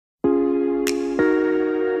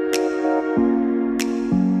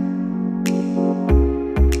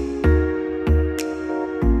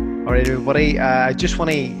right, everybody. I just want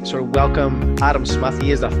to sort of welcome Adam Smith. He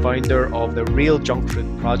is the founder of the Real Junk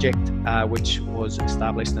Food Project, which was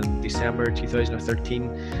established in December 2013.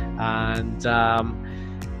 And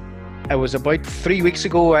it was about 3 weeks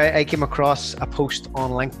ago I came across a post on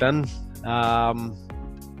LinkedIn,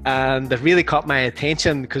 and it really caught my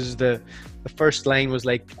attention because the first line was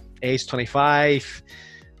like, age 25,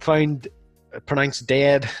 found pronounced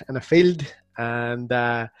dead in a field, and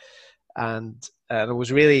it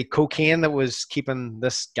was really cocaine that was keeping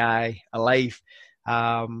this guy alive.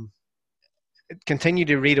 Continue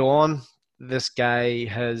to read on. This guy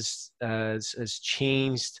has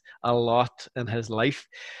changed a lot in his life.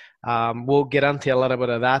 We'll get into a little bit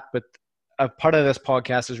of that, but a part of this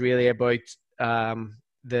podcast is really about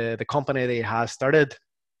the company that he has started,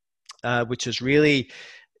 which is really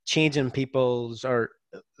changing people's, or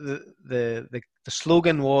the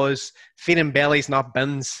slogan was feeding bellies, not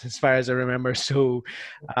bins, as far as I remember. So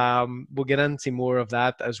we'll get into more of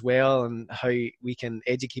that as well, and how we can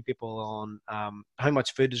educate people on how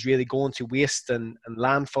much food is really going to waste and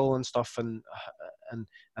landfill and stuff, and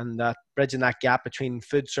that bridging that gap between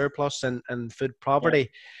food surplus and food poverty.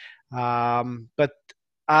 Yeah. But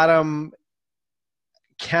Adam,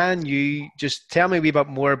 can you just tell me a wee bit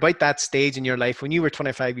more about that stage in your life when you were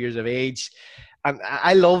 25 years of age? And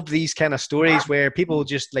I love these kind of stories where people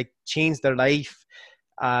just like change their life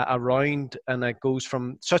around, and it goes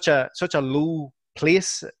from such a low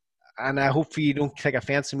place. And I hope you don't take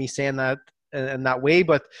offense to me saying that in that way,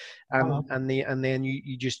 but and then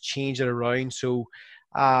you just change it around. So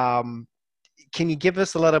can you give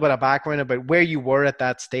us a little bit of background about where you were at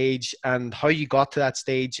that stage and how you got to that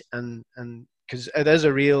stage, and because it is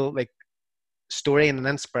a real like story and an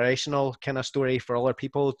inspirational kind of story for other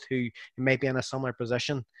people who may be in a similar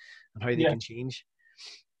position and how they can change.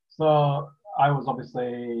 So I was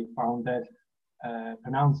obviously found dead,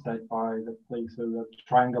 pronounced dead by the police, who had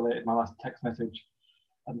triangulated my last text message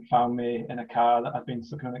and found me in a car that had been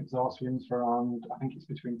sucking on exhaust fumes for around, I think it's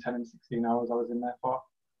between 10 and 16 hours I was in there for.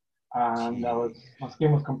 And my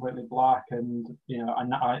skin was completely black, and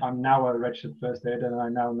I'm now a registered first aider, and I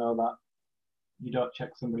now know that you don't check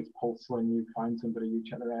somebody's pulse when you find somebody, you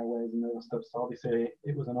check their airways and other stuff. So obviously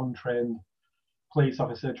it was an untrained police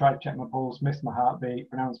officer, tried to check my pulse, missed my heartbeat,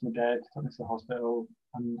 pronounced me dead, took me to the hospital,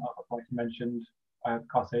 and like you mentioned, I had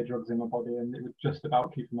Class A drugs in my body, and it was just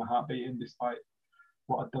about keeping my heart beating despite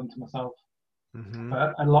what I'd done to myself. Mm-hmm.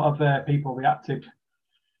 But a lot of people reacted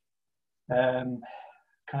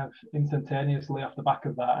kind of instantaneously off the back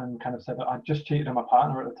of that, and kind of said that I'd just cheated on my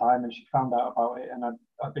partner at the time, and she found out about it, and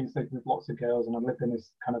I'd been sleeping with lots of girls, and I lived in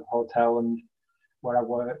this kind of hotel and where I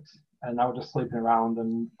worked, and I was just sleeping around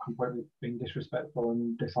and completely being disrespectful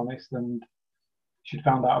and dishonest, and she'd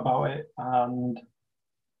found out about it, and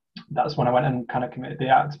that's when I went and kind of committed the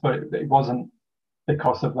act. But it wasn't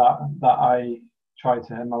because of that I tried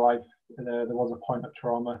to end my life. There was a point of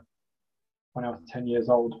trauma when I was 10 years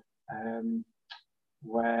old,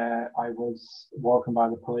 where I was woken by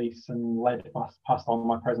the police and led past all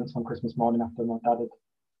my presents on Christmas morning after my dad had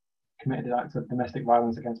committed acts of domestic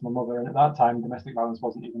violence against my mother. And at that time, domestic violence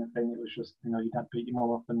wasn't even a thing. It was just, your dad beat your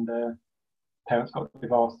mum up, and parents got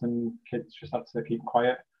divorced, and kids just had to keep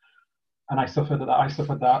quiet. And I suffered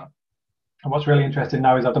that. And what's really interesting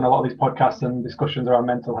now is I've done a lot of these podcasts and discussions around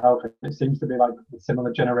mental health. It seems to be like a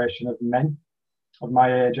similar generation of men of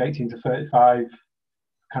my age, 18 to 35,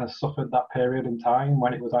 kind of suffered that period in time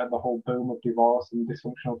when it was like the whole boom of divorce and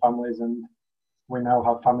dysfunctional families, and we now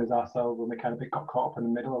have families ourselves, and we kind of got caught up in the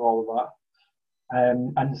middle of all of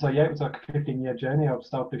that. And so it was like a 15-year journey of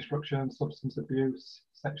self-destruction, substance abuse,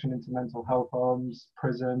 section into mental health homes,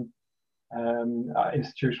 prison,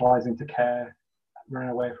 institutionalizing to care,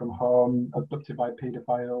 running away from home, abducted by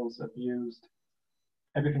paedophiles, abused,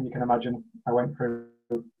 everything you can imagine I went through.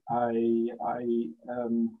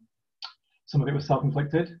 Some of it was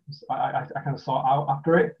self-inflicted. I kind of sought out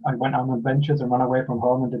after it. I went on adventures and ran away from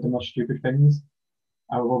home and did the most stupid things.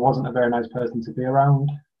 I wasn't a very nice person to be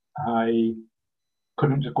around. I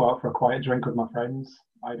couldn't just go out for a quiet drink with my friends.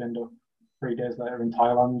 I'd end up 3 days later in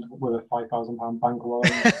Thailand with a £5,000 bank loan.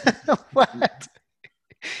 What?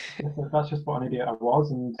 That's just what an idiot I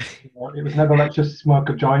was. And it was never let's just smoke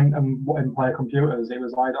a joint and play computers. It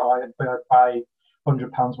was like, I'd buy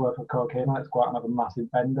 £100 worth of cocaine, let's go out and have a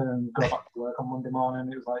massive bender and go back to work on Monday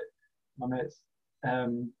morning. It was like my mates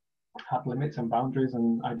had limits and boundaries,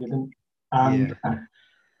 and I didn't. And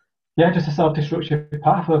just a self-destructive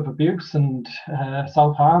path of abuse and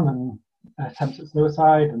self-harm and attempts at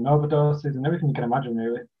suicide and overdoses and everything you can imagine,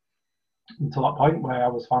 really, until that point where I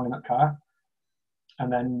was found in that car.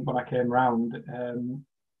 And then when I came round,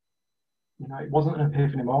 it wasn't an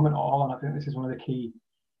epiphany moment at all. And I think this is one of the key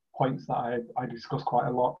points that I discuss quite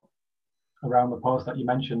a lot around the post that you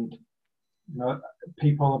mentioned.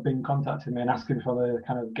 People have been contacting me and asking for the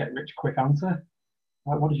kind of get rich quick answer.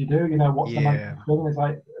 Like, what did you do? What's the magic Yeah. thing? It's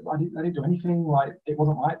like, I didn't do anything. Like, it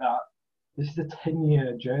wasn't like that. This is a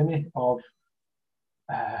 10-year journey of,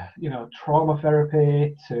 trauma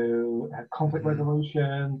therapy to conflict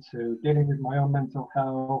resolution, to dealing with my own mental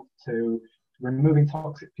health, to removing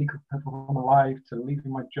toxic people from my life, to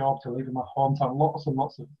leaving my job, to leaving my hometown. Lots and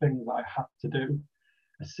lots of things that I had to do.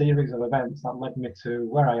 A series of events that led me to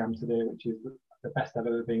where I am today, which is the best I've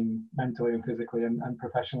ever been mentally and physically and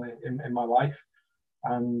professionally in my life.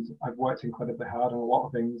 And I've worked incredibly hard on a lot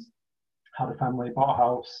of things, had a family, bought a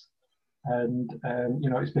house, and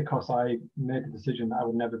it's because I made the decision that I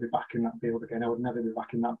would never be back in that field again. I would never be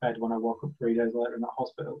back in that bed when I woke up 3 days later in that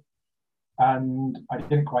hospital. And I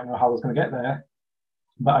didn't quite know how I was going to get there,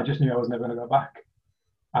 but I just knew I was never going to go back.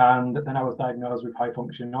 And then I was diagnosed with high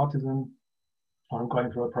functioning autism. I'm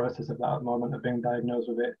going through a process of that at the moment, of being diagnosed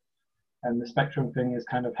with it. And the spectrum thing has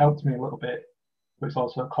kind of helped me a little bit, but it's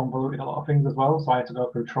also convoluted a lot of things as well. So I had to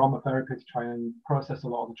go through trauma therapy to try and process a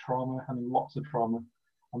lot of the trauma. I mean, lots of trauma.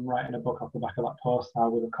 I'm writing a book off the back of that post now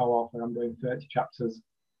with a co-author. I'm doing 30 chapters.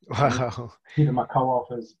 Wow. Even my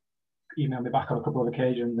co-authors emailed me back on a couple of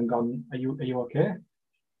occasions and gone, are you okay?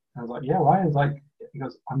 I was like, yeah, why? He's like, he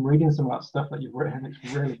goes, I'm reading some of that stuff that you've written.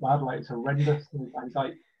 It's really bad. Like, it's horrendous. And he's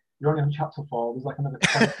like, you're only on chapter 4. There's like another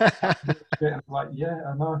 20 chapters. And I'm like, yeah,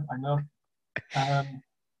 I know.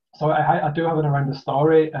 So I do have an horrendous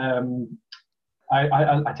story. I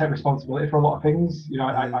take responsibility for a lot of things.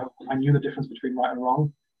 I knew the difference between right and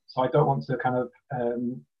wrong. So I don't want to kind of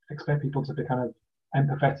expect people to be kind of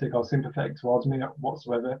empathetic or sympathetic towards me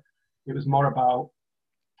whatsoever. It was more about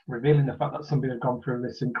revealing the fact that somebody had gone through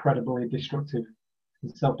this incredibly destructive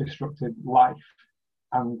and self-destructive life,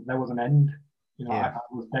 and there was an end. I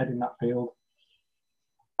was dead in that field,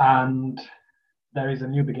 and there is a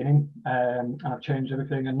new beginning, and I've changed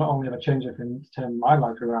everything. And not only have I changed everything to turn my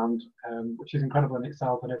life around, which is incredible in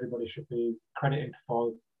itself, and everybody should be credited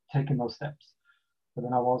for taking those steps. But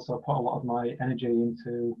then I've also put a lot of my energy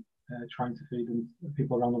into trying to feed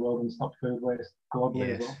people around the world and stop food waste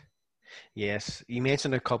globally as well. Yes, you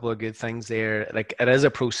mentioned a couple of good things there. Like, it is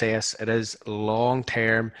a process, it is long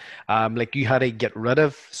term. Like, you had to get rid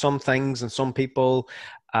of some things and some people,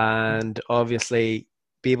 and obviously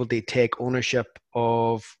be able to take ownership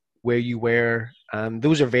of where you were.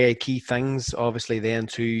 Those are very key things, obviously, then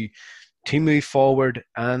to move forward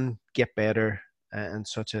and get better and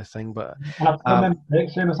such a thing. But and I've still made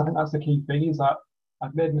mistakes, Seamus. I think that's the key thing, is that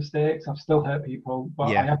I've made mistakes, I've still hurt people, but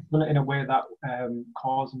I have done it in a way that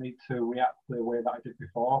caused me to react the way that I did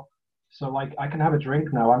before. So, like, I can have a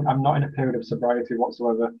drink now. I'm not in a period of sobriety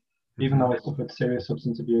whatsoever, even though I suffered serious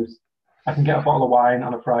substance abuse. I can get a bottle of wine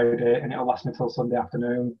on a Friday and it'll last me till Sunday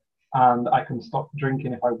afternoon. And I can stop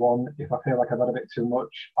drinking if I want. If I feel like I've had a bit too much,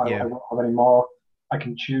 I won't have any more. I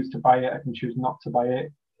can choose to buy it. I can choose not to buy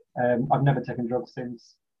it. I've never taken drugs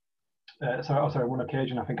since. One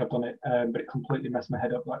occasion I think I've done it, but it completely messed my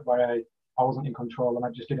head up, like where I wasn't in control, and I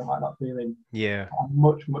just didn't like that feeling. Yeah. I'm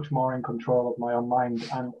much, much more in control of my own mind,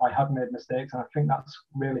 and I have made mistakes, and I think that's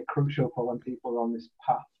really crucial for when people are on this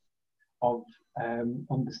path of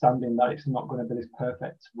understanding that it's not going to be this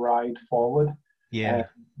perfect ride forward. Yeah.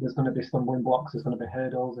 There's going to be stumbling blocks, there's going to be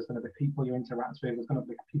hurdles, there's going to be people you interact with, there's going to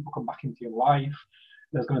be people come back into your life,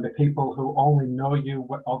 there's going to be people who only know you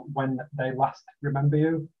when they last remember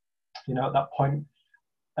you. At that point,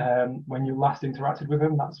 when you last interacted with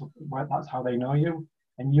them, that's how they know you,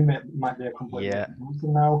 and you might be a completely different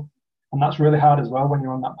person now. And that's really hard as well when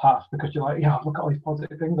you're on that path, because you're like, yeah, look at all these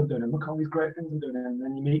positive things I'm doing, and look at all these great things I'm doing, and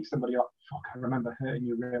then you meet somebody, you're like, fuck, I remember hurting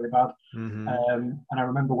you really bad, and I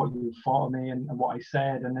remember what you thought of me and what I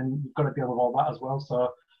said, and then you've got to deal with all that as well.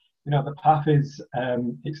 So, the path is,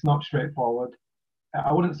 it's not straightforward.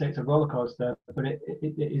 I wouldn't say it's a roller coaster, but it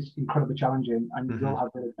is incredibly challenging, and you will have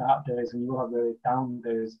really dark days and you will have really down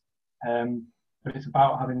days. But it's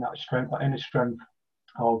about having that strength, that inner strength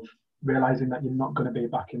of realizing that you're not going to be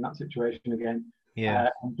back in that situation again.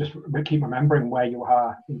 And just keep remembering where you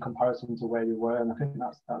are in comparison to where you were, and I think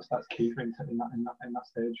that's key for in that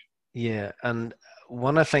stage. Yeah, and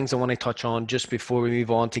one of the things I want to touch on just before we move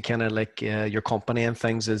on to kind of like your company and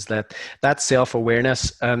things is that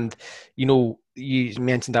self-awareness. And you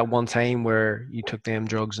mentioned that one time where you took them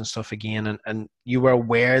drugs and stuff again, and you were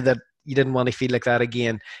aware that you didn't want to feel like that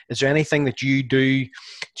again. Is there anything that you do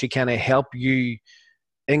to kind of help you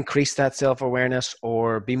increase that self-awareness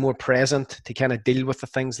or be more present to kind of deal with the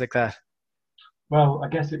things like that? Well, I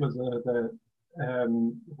guess it was the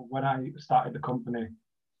when I started the company,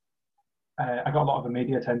 I got a lot of the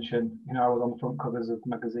media attention. You know, I was on the front covers of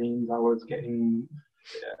magazines. I was getting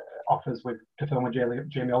offers to film with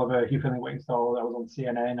Jamie Oliver, Hugh Fearnley-Whittingstall. I was on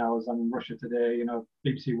CNN. I was on Russia Today. You know,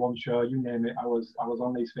 BBC One show. You name it. I was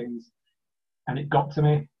on these things, and it got to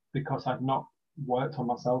me because I'd not worked on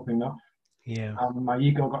myself enough. Yeah. And my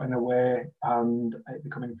ego got in the way, and it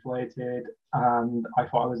became inflated, and I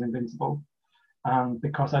thought I was invincible. And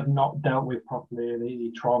because I'd not dealt with properly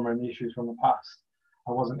the trauma and the issues from the past,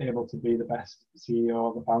 I wasn't able to be the best CEO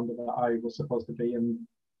or the founder that I was supposed to be. And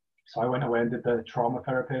so I went away and did the trauma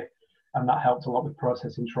therapy, and that helped a lot with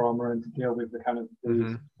processing trauma and to deal with the kind of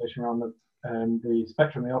the situation around the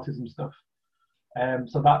spectrum, the autism stuff.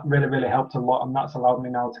 So that really, really helped a lot, and that's allowed me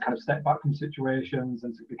now to kind of step back from situations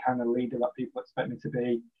and to be kind of leader that people expect me to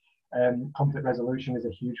be. Conflict resolution is a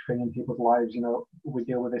huge thing in people's lives. You know, we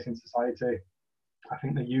deal with this in society. I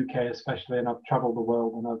think the UK especially, and I've travelled the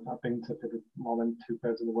world, and I've been to more than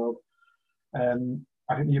 2/3 of the world.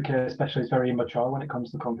 I think the UK especially is very immature when it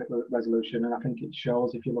comes to conflict resolution, and I think it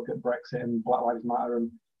shows if you look at Brexit and Black Lives Matter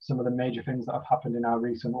and some of the major things that have happened in our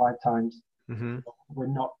recent lifetimes. We're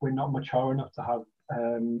not mature enough to have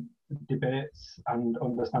debates and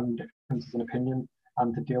understand differences in opinion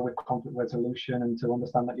and to deal with conflict resolution and to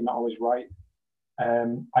understand that you're not always right.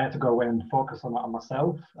 I had to go away and focus on that on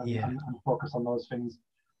myself and focus on those things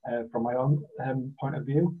from my own point of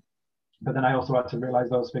view. But then I also had to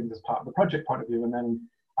realize those things as part of the project point of view. And then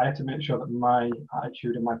I had to make sure that my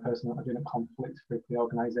attitude and my personality didn't conflict with the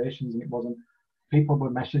organizations. And it wasn't, people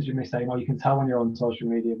were messaging me saying, oh, you can tell when you're on social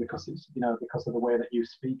media because it's, you know, because of the way that you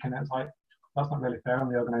speak. And it's like, that's not really fair on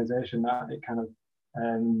the organization, that it kind of,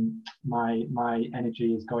 my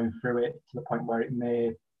energy is going through it to the point where it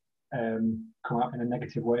may come out in a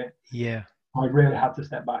negative way. Yeah. I really had to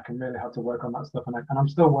step back and really had to work on that stuff, and I'm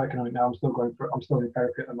still working on it now. I'm still in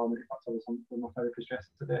therapy at the moment. In fact, I was with my therapist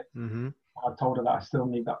yesterday. I told her that I still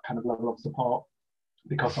need that kind of level of support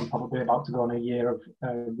because I'm probably about to go on a year of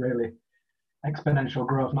really exponential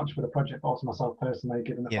growth, not just for the project, but also myself personally,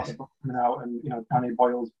 given the fact that book's coming out, and you know, Danny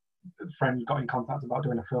Boyle's friend got in contact about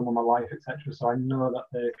doing a film on my life, etc. So I know that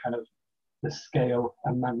the kind of the scale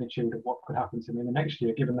and magnitude of what could happen to me in the next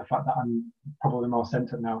year, given the fact that I'm probably more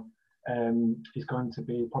centered now, is going to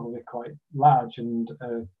be probably quite large and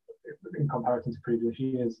in comparison to previous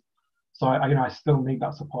years. So I still need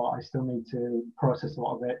that support. I still need to process a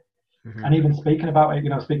lot of it. And even speaking about it, you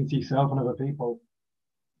know, speaking to yourself and other people,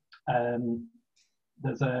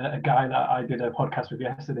 there's a guy that I did a podcast with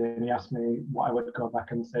yesterday, and he asked me what I would go back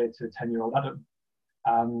and say to 10-year-old Adam.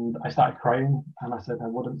 And I started crying, and I said I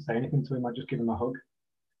wouldn't say anything to him. I'd just give him a hug.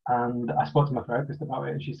 And I spoke to my therapist about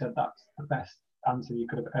it, and she said that's the best answer you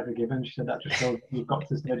could have ever given. She said that just shows you've got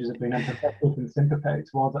to stages of being empathetic and sympathetic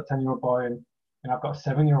towards that 10-year-old boy. And I've got a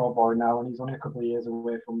 7-year-old boy now, and he's only a couple of years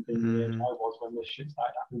away from being the age I was when this shit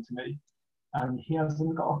started happening to me. And he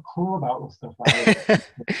hasn't got a clue about the stuff like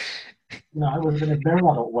you know, I was in a very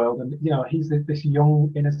adult world, and you know, he's this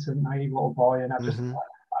young, innocent, naive little boy, and I just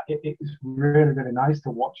it's really, really nice to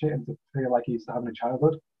watch it and to feel like he's having a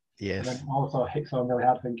childhood. Yes. And then also hits home really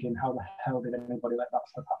hard, thinking, how the hell did anybody let that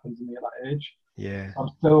stuff happen to me at that age? Yeah. So I'm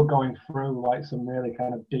still going through like some really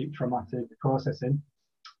kind of deep traumatic processing,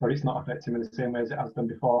 but it's not affecting me the same way as it has done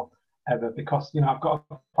before ever, because you know, I've got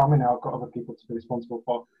a family now, I've got other people to be responsible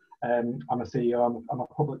for. I'm a CEO, I'm a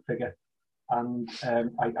public figure, and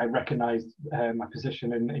I recognise my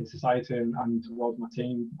position in society and towards my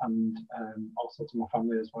team, and also to my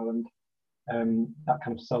family as well. And that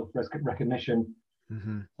kind of self-recognition,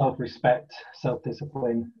 self-respect,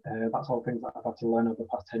 self-discipline, that's all things that I've had to learn over the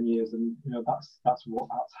past 10 years. And you know, that's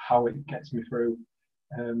how it gets me through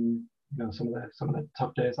you know, some of the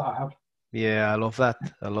tough days that I have. Yeah, I love that.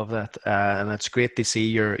 And it's great to see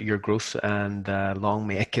your growth, and long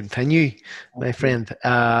may it continue, my friend.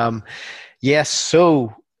 Yes,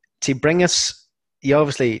 so to bring us, you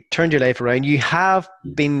obviously turned your life around. You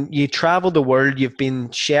traveled the world. You've been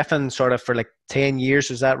chefing sort of for like 10 years.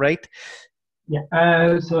 Is that right? Yeah.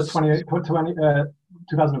 So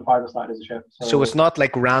 2005 I started as a chef. So it's not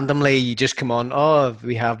like randomly you just come on, oh,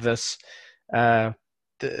 we have this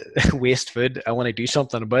waste food, I want to do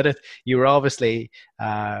something about it. You were obviously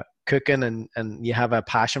cooking and you have a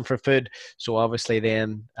passion for food. So obviously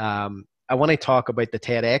then I want to talk about the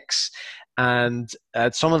TEDx and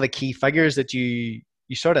some of the key figures that you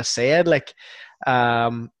sort of said, like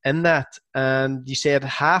in that, and you said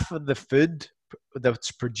half of the food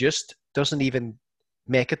that's produced doesn't even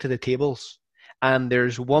make it to the tables, and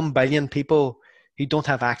there's 1 billion people who don't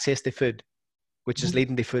have access to food, which is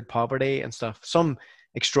leading to food poverty and stuff. Some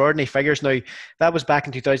extraordinary figures. Now, that was back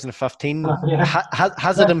in 2015. Yeah.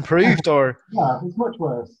 Has it improved or? No, it's much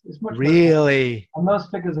worse. It's much worse. Really? And those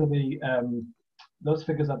figures are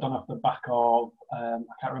done off the back of I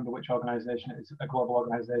can't remember which organisation. It's a global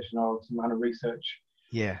organisation or some kind of research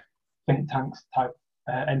Yeah. think tanks type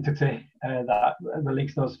entity that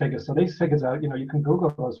released those figures. So these figures are, you can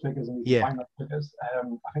Google those figures and you can find those figures.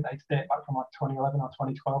 I think they date back from like 2011 or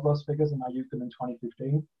 2012, those figures, and I used them in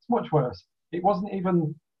 2015. It's much worse. It wasn't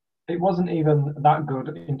even that good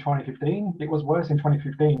in 2015. It was worse in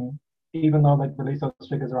 2015, even though they released those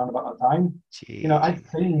figures around about that time. Jeez. I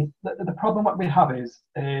think the problem that we have is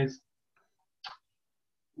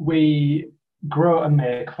we grow and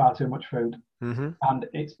make far too much food. Mm-hmm. And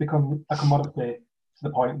it's become a commodity to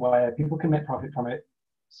the point where people can make profit from it.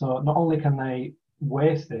 So not only can they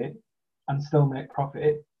waste it and still make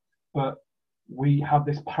profit, but we have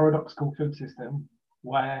this paradoxical food system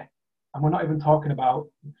where, and we're not even talking about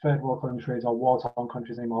third world countries or war-torn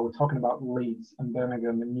countries anymore, we're talking about Leeds and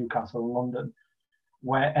Birmingham and Newcastle and London,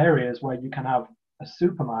 where areas where you can have a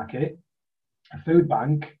supermarket, a food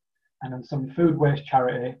bank, and then some food waste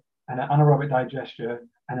charity, and an anaerobic digester,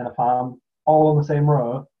 and then a farm, all on the same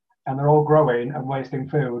row, and they're all growing and wasting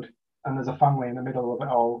food, and there's a family in the middle of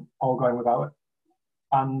it all going without it.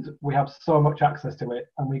 And we have so much access to it,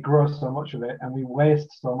 and we grow so much of it, and we waste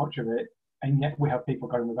so much of it, and yet we have people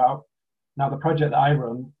going without. Now, the project that I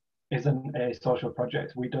run isn't a social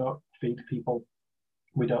project. We don't feed people.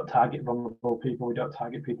 We don't target vulnerable people. We don't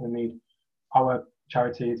target people in need. Our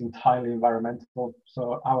charity is entirely environmental.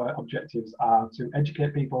 So our objectives are to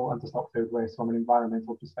educate people and to stop food waste from an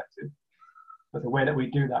environmental perspective. But the way that we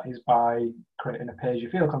do that is by creating a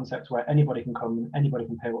pay-as-you-feel concept where anybody can come, anybody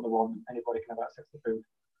can pay what they want, anybody can have access to food.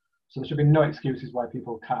 So there should be no excuses why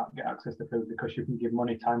people can't get access to food, because you can give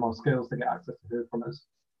money, time, or skills to get access to food from us.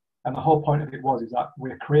 And the whole point of it is that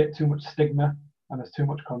we create too much stigma and there's too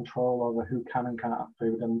much control over who can and cannot have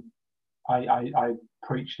food. And I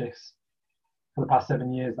preach this for the past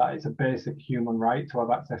 7 years, that it's a basic human right to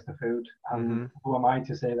have access to food. And who am I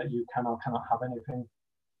to say that you can or cannot have anything,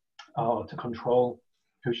 or to control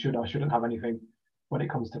who should or shouldn't have anything when it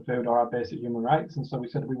comes to food or our basic human rights? And so we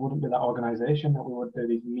said we wouldn't be that organisation, that we would do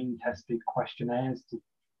these mean-tested questionnaires to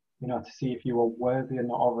see if you were worthy or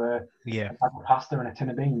not of a bag of pasta and a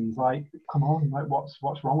tin of beans. Like, come on, like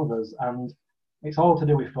what's wrong with us? And it's all to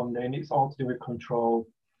do with funding, it's all to do with control.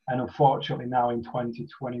 And unfortunately now in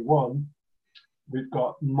 2021, we've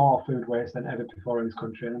got more food waste than ever before in this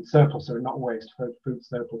country, and surplus, so not waste, food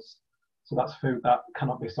surplus. So that's food that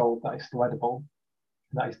cannot be sold, that is still edible,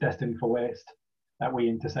 that is destined for waste, that we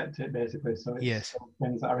intersect it basically. So it's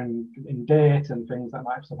things that are in date and things that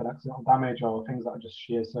might have suffered accidental damage, or things that are just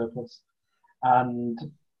sheer surplus. And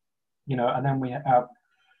and then we have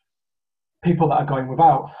people that are going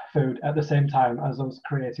without food at the same time as us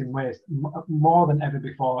creating waste more than ever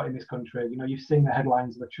before in this country. You've seen the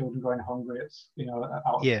headlines of the children going hungry. It's out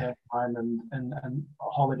of term time and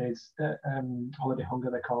holidays, holiday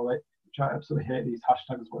hunger they call it, which I absolutely hate these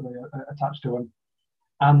hashtags what they attach to them.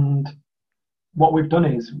 And what we've done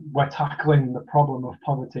is we're tackling the problem of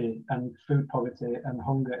poverty and food poverty and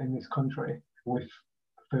hunger in this country with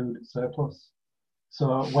food surplus.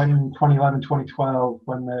 So when 2011, 2012,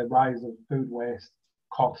 when the rise of food waste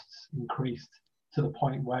costs increased to the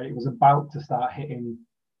point where it was about to start hitting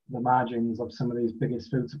the margins of some of these biggest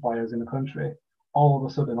food suppliers in the country, all of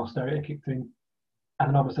a sudden austerity kicked in. And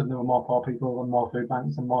then all of a sudden there were more poor people and more food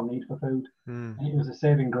banks and more need for food. And it was a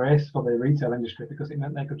saving grace for the retail industry, because it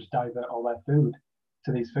meant they could just divert all their food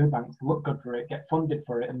to these food banks, look good for it, get funded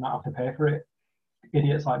for it, and not have to pay for it.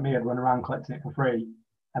 Idiots like me would run around collecting it for free,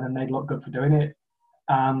 and then they'd look good for doing it.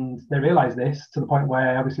 And they realised this to the point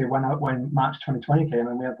where, obviously, when March 2020 came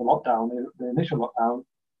and we had the lockdown, the initial lockdown,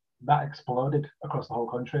 that exploded across the whole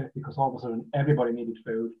country, because all of a sudden everybody needed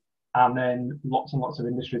food. And then lots and lots of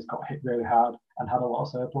industries got hit really hard and had a lot of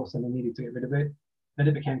surplus, and they needed to get rid of it. Then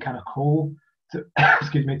it became kind of cool to,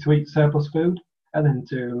 to eat surplus food, and then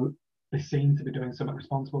to be seen to be doing something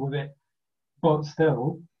responsible with it. But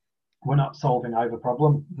still, we're not solving either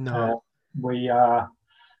problem. No. We are,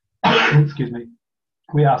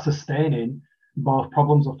 we are sustaining both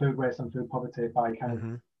problems of food waste and food poverty by kind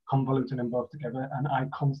of convoluting them both together. And I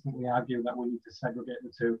constantly argue that we need to segregate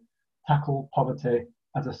the two, tackle poverty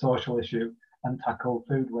as a social issue and tackle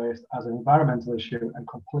food waste as an environmental issue, and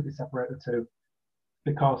completely separate the two.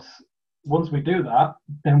 Because once we do that,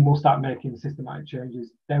 then we'll start making systematic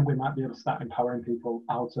changes. Then we might be able to start empowering people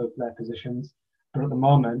out of their positions. But at the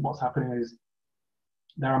moment, what's happening is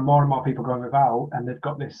there are more and more people going without, and they've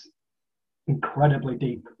got this incredibly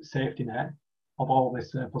deep safety net of all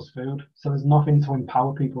this surplus food. So there's nothing to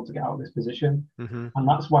empower people to get out of this position. Mm-hmm. And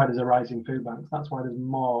that's why there's a rise in food banks. That's why there's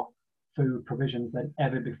more food provisions than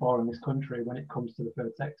ever before in this country when it comes to the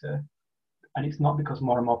third sector. And it's not because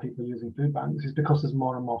more and more people are using food banks, it's because there's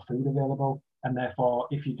more and more food available. And therefore,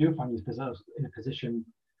 if you do find yourself in a position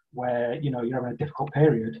where you're having a difficult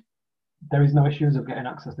period, there is no issues of getting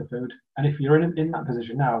access to food. And if you're in that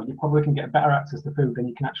position now, you probably can get better access to food than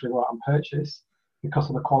you can actually go out and purchase because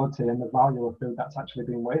of the quality and the value of food that's actually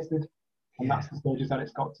being wasted. And that's the stages that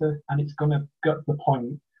it's got to. And it's going to get to the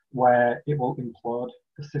point where it will implode.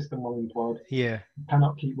 The system will implode. Yeah. You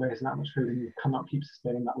cannot keep wasting that much food, and you cannot keep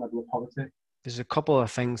sustaining that level of poverty. There's a couple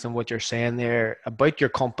of things in what you're saying there about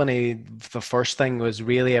your company. The first thing was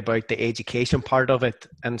really about the education part of it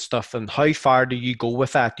and stuff. And how far do you go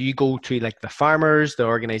with that? Do you go to like the farmers, the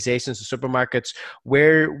organizations, the supermarkets?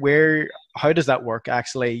 How does that work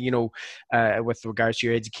actually? With regards to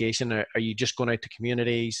your education, are you just going out to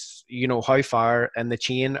communities? How far in the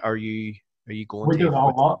chain are you going we to? We do a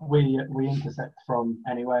lot. We intersect from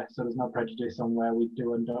anywhere, so there's no prejudice on where we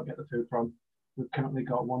do and don't get the food from. We've currently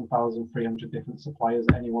got 1,300 different suppliers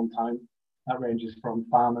at any one time. That ranges from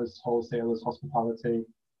farmers, wholesalers, hospitality,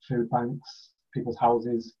 food banks, people's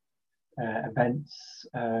houses, events,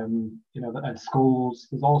 and schools.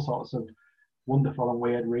 There's all sorts of wonderful and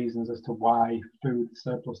weird reasons as to why food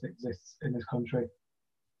surplus exists in this country.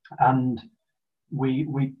 And we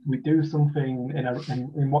do something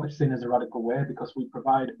in what is seen as a radical way, because we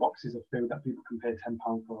provide boxes of food that people can pay £10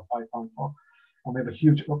 for or £5 for. And we have a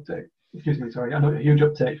huge uptake. A huge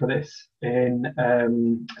uptake for this in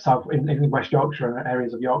West Yorkshire and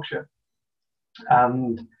areas of Yorkshire,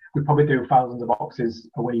 and we probably do thousands of boxes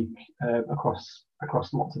a week across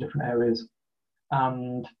lots of different areas,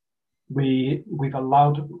 and we've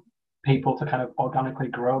allowed people to kind of organically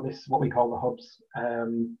grow this, what we call the hubs,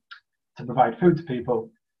 to provide food to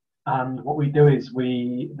people. And what we do is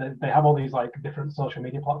they have all these like different social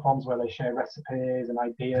media platforms where they share recipes and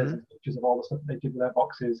ideas and pictures of all the stuff that they do with their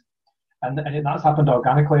boxes. And that's happened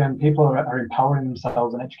organically, and people are empowering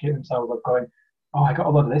themselves and educating themselves of going, oh, I got a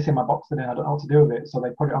lot of this in my box today, I don't know what to do with it. So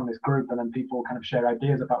they put it on this group, and then people kind of share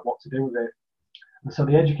ideas about what to do with it. And so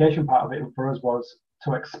the education part of it for us was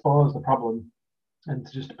to expose the problem and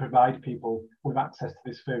to just provide people with access to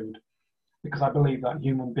this food, because I believe that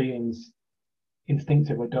human beings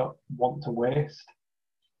instinctively don't want to waste.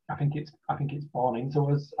 I think it's born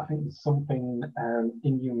into us. I think there's something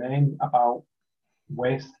inhumane about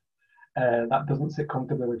waste. That doesn't sit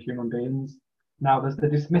comfortably with human beings. Now, there's the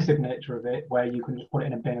dismissive nature of it, where you can just put it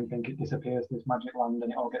in a bin and think it disappears to this magic land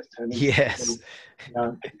and it all gets turned into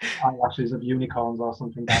eyelashes of unicorns or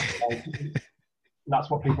something. That's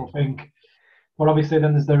what people think. But obviously,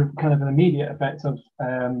 then there's the kind of an immediate effect of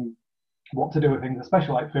what to do with things,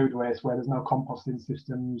 especially like food waste, where there's no composting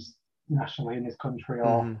systems nationally in this country,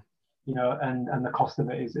 or and the cost of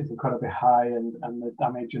it is incredibly high, and the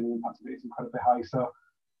damage and the impact of it is incredibly high. So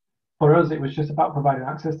for us, it was just about providing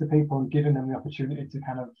access to people and giving them the opportunity to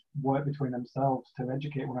kind of work between themselves to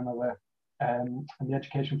educate one another. And the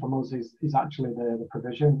education from us is actually the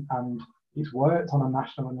provision, and it's worked on a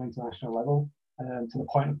national and international level to the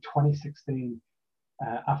point of 2016.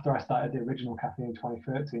 After I started the original cafe in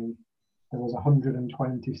 2013, there was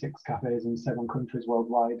 126 cafes in 7 countries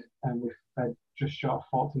worldwide, and we've fed just short of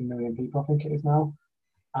 14 million people, I think it is now.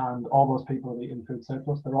 And all those people have eaten food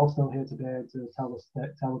surplus. They're all still here today to tell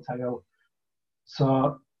the tale.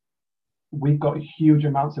 So we've got huge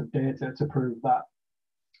amounts of data to prove that,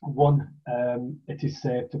 one, it is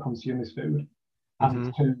safe to consume this food,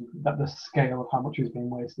 and two, that the scale of how much is being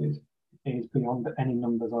wasted is beyond any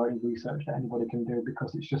numbers or any research that anybody can do,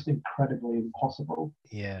 because it's just incredibly impossible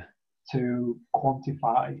to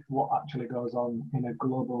quantify what actually goes on in a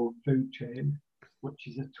global food chain, which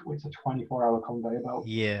is it's a 24-hour conveyor belt.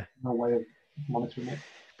 No way of monitoring it.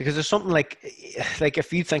 Because there's something like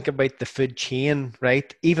if you think about the food chain,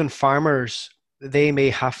 right? Even farmers, they may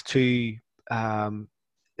have to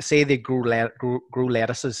say they grow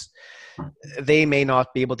lettuces. They may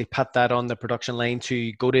not be able to put that on the production line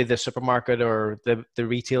to go to the supermarket or the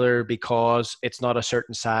retailer because it's not a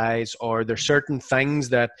certain size, or there's certain things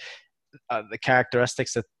that the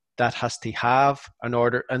characteristics that has to have in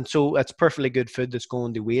order, and so it's perfectly good food that's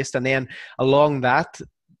going to waste, and then along that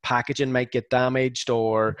packaging might get damaged,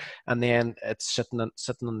 and then it's sitting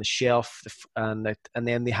on the shelf, and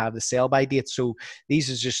then they have the sell by date. So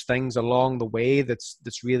these are just things along the way that's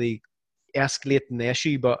really escalating the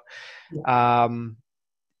issue. But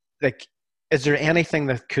is there anything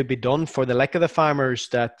that could be done for the like of the farmers,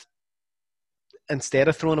 that instead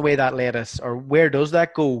of throwing away that lettuce, or where does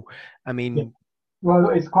that go? I mean, Well,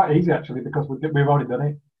 it's quite easy actually because we've already done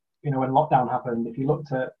it. You know, when lockdown happened, if you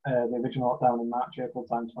looked at the original lockdown in March, April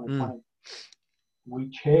time Mm. 2020, we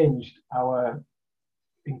changed our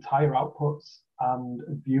entire outputs and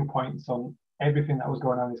viewpoints on everything that was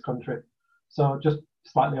going on in this country. So just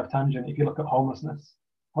slightly off tangent, if you look at homelessness,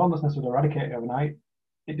 homelessness was eradicated overnight.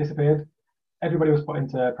 It disappeared. Everybody was put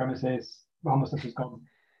into premises. Homelessness was gone.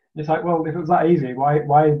 It's like, well, if it was that easy, why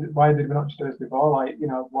did we not just do this before? Like, you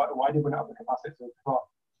know, why did we not have the capacity to do it before?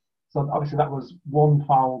 So obviously that was one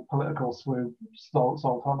foul political swoop solved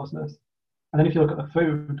homelessness. And then if you look at the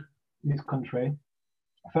food in this country,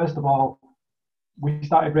 first of all, we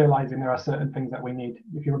started realizing there are certain things that we need.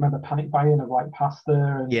 If you remember panic buying of like pasta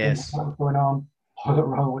and things like Yes. that was going on, toilet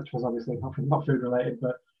roll, which was obviously not food related,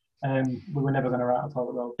 but we were never going to run out of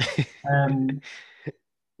toilet roll. Um,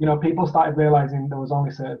 you know, people started realizing there was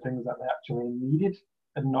only certain things that they actually needed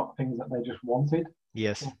and not things that they just wanted.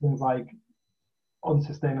 Yes. So things like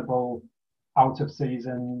unsustainable, out of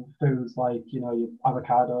season foods like, you know, your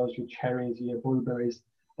avocados, your cherries, your blueberries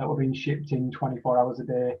that were being shipped in 24 hours a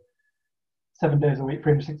day, 7 days a week,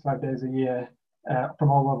 365 days a year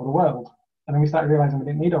from all over the world. And then we started realizing we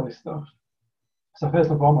didn't need all this stuff. So first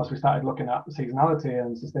and foremost, we started looking at seasonality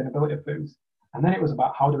and sustainability of foods. And then it was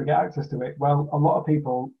about how do we get access to it? Well, a lot of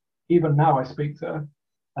people, even now I speak to,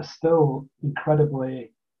 are still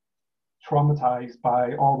incredibly traumatized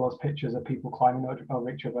by all those pictures of people climbing over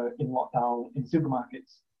each other in lockdown in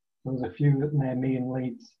supermarkets. There was a few near me in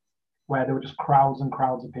Leeds where there were just crowds and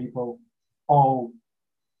crowds of people, all,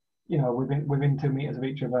 you know, within 2 meters of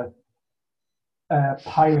each other,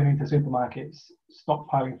 piling into supermarkets,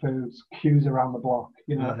 stockpiling foods, queues around the block.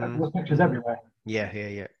 You know, there Mm-hmm. was pictures Mm-hmm. everywhere, Yeah, yeah,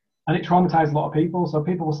 yeah. and it traumatized a lot of people. So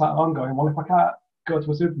people were sat on going, well, if I can't go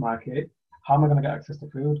to a supermarket, how am I going to get access to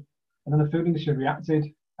food? And then the food industry reacted,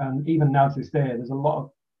 and even now to this day, there's a lot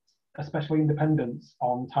of, especially independents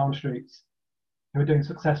on town streets, who are doing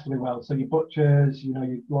successfully well. So your butchers, you know,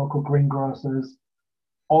 your local greengrocers,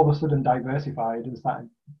 all of a sudden diversified and started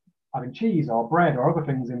having cheese or bread or other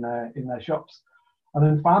things in their shops. And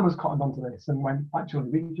then farmers cottoned onto this and went, actually,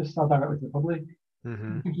 we can just sell directly to the public.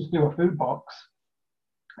 Mm-hmm. We can just do a food box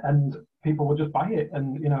and people will just buy it.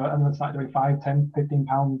 And, you know, and then start doing 5, 10, 15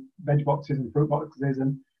 pound veg boxes and fruit boxes,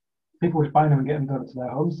 and people were just buying them and getting them delivered to their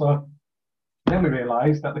homes. So then we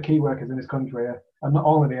realised that the key workers in this country are not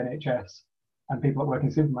only the NHS and people that work in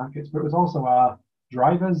supermarkets, but it was also our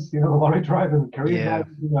drivers, you know, the lorry drivers, the courier Yeah.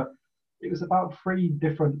 drivers. You know, it was about 3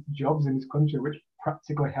 different jobs in this country which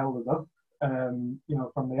practically held us up. You know,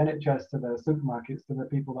 from the NHS to the supermarkets to the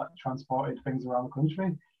people that transported things around the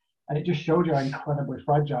country. And it just showed you how incredibly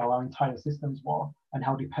fragile our entire systems were and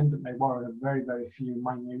how dependent they were on a very, very few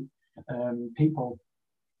minute people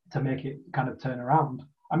to make it kind of turn around.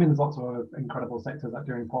 I mean, there's lots of other incredible sectors that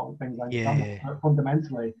do important things, I understand that, Yeah. but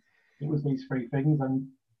fundamentally, it was these 3 things. And,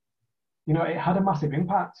 you know, it had a massive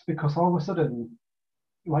impact because all of a sudden,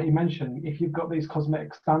 like you mentioned, if you've got these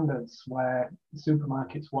cosmetic standards where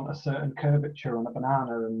supermarkets want a certain curvature on a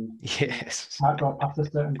banana and, you know, Yes. might go past a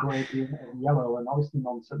certain gradient of yellow and all this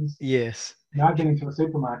nonsense. Yes. Now I've been into a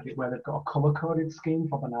supermarket where they've got a color coded scheme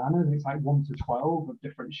for bananas, and it's like 1 to 12 of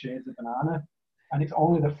different shades of banana. And it's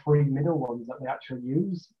only the 3 middle ones that they actually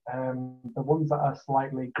use. The ones that are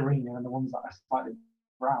slightly green and the ones that are slightly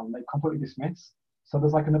brown, they completely dismiss. So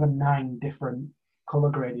there's like another 9 different color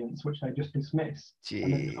gradients which they just dismiss,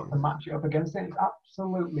 and they've got Gee. to match it up against it. It's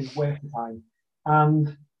absolutely waste of time.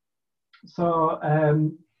 And so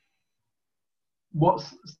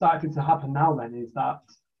what's started to happen now then is that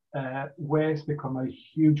waste become a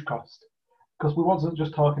huge cost because we wasn't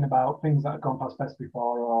just talking about things that had gone past best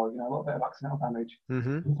before or, you know, a little bit of accidental damage.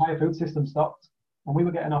 Mm-hmm. The entire food system stopped, and we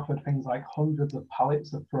were getting offered things like hundreds of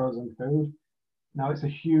pallets of frozen food. Now it's a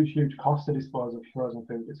huge cost to dispose of frozen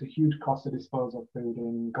food. It's a huge cost to dispose of food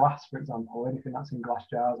in glass, for example, anything that's in glass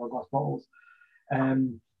jars or glass bottles.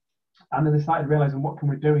 Um, and then they started realizing, what can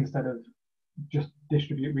we do instead of just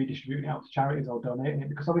redistributing it out to charities or donating it?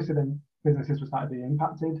 Because obviously then businesses will start being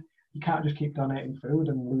impacted. You can't just keep donating food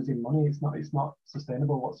and losing money. It's not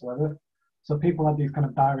sustainable whatsoever. So people had these kind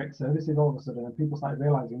of direct services all of a sudden, and people started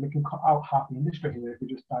realizing we can cut out half the industry here if we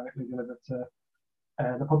just directly deliver to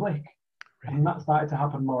the public. Right. And that started to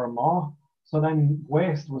happen more and more. So then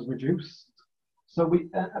waste was reduced. So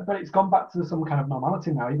but it's gone back to some kind of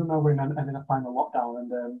normality now, even though we're in a final lockdown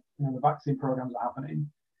and you know, the vaccine programs are happening.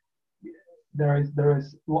 There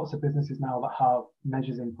is lots of businesses now that have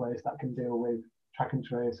measures in place that can deal with track and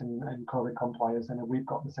trace and COVID compliance, and we've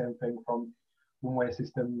got the same thing from one-way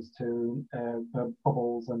systems to the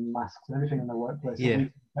bubbles and masks and everything in the workplace. So Yeah.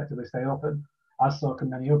 we effectively stay open, as so can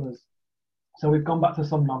many others. So we've gone back to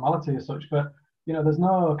some normality as such, but there's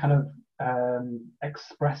no kind of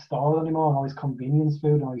express stores anymore, and all this convenience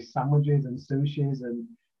food, and all these sandwiches and sushis, and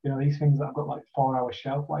these things that have got like 4 hour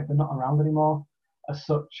shelf life. They're not around anymore as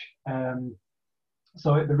such.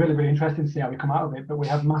 So it'd be really, really interesting to see how we come out of it. But we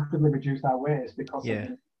have massively reduced our waste because of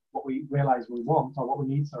Yeah. what we realise we want, or what we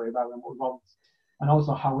need, sorry, rather than what we want, and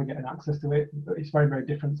also how we're getting access to it. It's very, very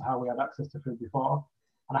different to how we had access to food before.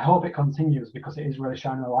 And I hope it continues, because it is really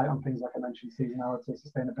shining a light on things like I mentioned, seasonality,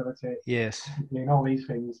 sustainability, Yes. and all these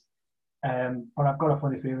things. But I've got a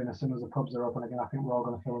funny feeling as soon as the pubs are open again, I think we're all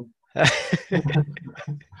going to fill them.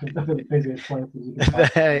 They're the busiest places you can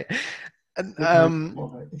find.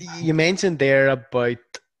 You mentioned there about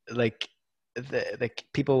like like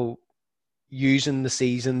people using the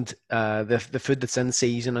seasoned the food that's in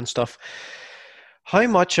season and stuff. How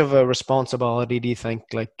much of a responsibility do you think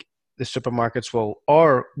like the supermarkets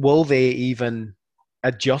will they even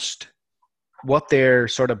adjust what they're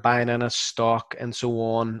sort of buying in a stock and so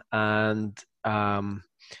on, and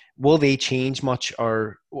will they change much,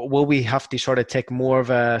 or will we have to sort of take more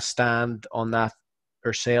of a stand on that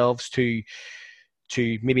ourselves to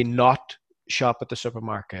maybe not shop at the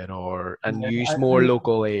supermarket and use I more think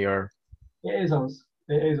locally? Or it is us.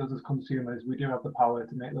 It is us as consumers. We do have the power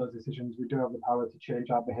to make those decisions. We do have the power to change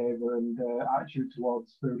our behaviour and attitude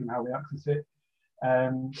towards food and how we access it.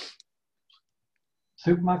 Um,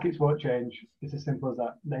 Supermarkets won't change. It's as simple as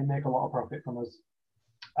that. They make a lot of profit from us,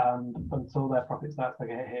 and until their profit starts to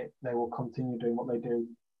get hit, they will continue doing what they do.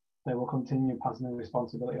 They will continue passing the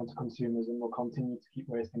responsibility onto consumers, and will continue to keep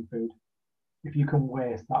wasting food. If you can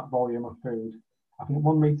waste that volume of food, I think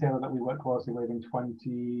one retailer that we worked closely with in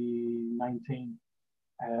 2019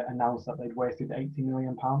 announced that they'd wasted £80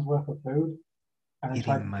 million worth of food, and then 80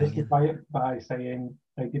 tried to million. justify it by saying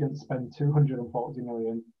they didn't spend 240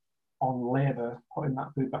 million on labour putting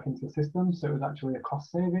that food back into the system, so it was actually a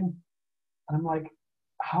cost saving. And I'm like,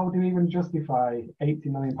 how do you even justify £80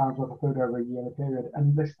 million worth of food over a yearly period?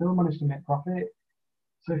 And they still managed to make profit.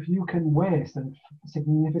 So if you can waste a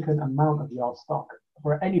significant amount of your stock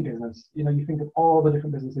for any business, you think of all the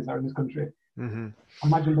different businesses that are in this country. Mm-hmm.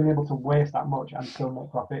 Imagine being able to waste that much and still make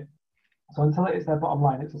profit. So until it is their bottom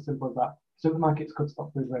line, it's as simple as that. Supermarkets could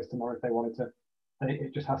stop food waste tomorrow if they wanted to.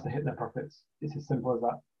 It just has to hit their profits. It's as simple as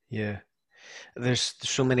that. Yeah. There's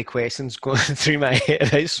so many questions going through my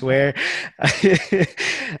head, I swear.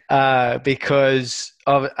 Because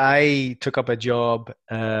I took up a job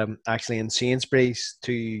actually in Sainsbury's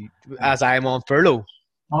as I'm on furlough.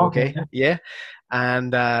 Okay. Okay. Yeah.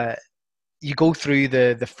 And you go through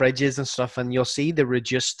the fridges and stuff, and you'll see the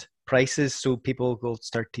reduced prices, so people will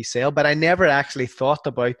start to sell. But I never actually thought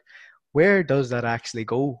about, where does that actually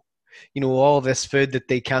go? All this food that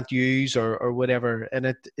they can't use or whatever. And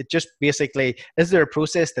it just basically, is there a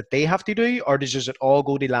process that they have to do, or does it all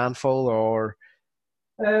go to landfill? Or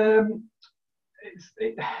Um,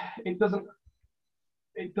 it doesn't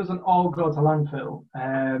all go to landfill.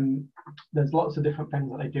 There's lots of different things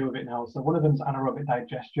that they do with it now. So one of them is anaerobic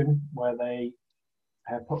digestion, where they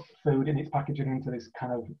put food in its packaging into this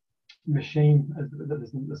kind of machine,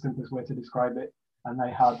 that's the simplest way to describe it, and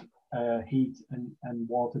they add heat and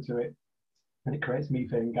water to it, and it creates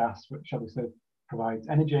methane gas, which obviously provides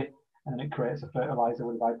energy, and then it creates a fertilizer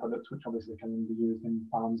with byproducts, which obviously can be used in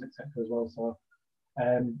farms, etc. as well. So,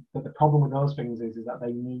 but the problem with those things is that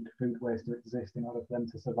they need food waste to exist in order for them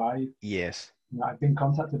to survive. yes, I've been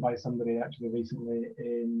contacted by somebody actually recently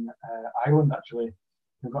in Ireland, actually,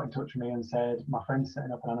 who got in touch with me and said, my friend's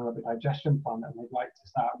setting up an anaerobic digestion plant and they'd like to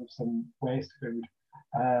start with some waste food.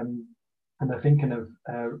 And they're thinking of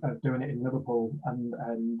doing it in Liverpool,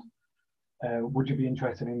 and would you be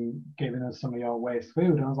interested in giving us some of your waste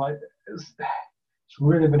food? And I was like, it's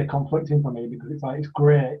really, really conflicting for me, because it's like, it's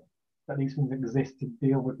great that these things exist to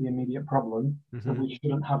deal with the immediate problem, but we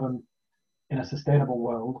shouldn't have them in a sustainable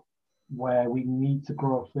world where we need to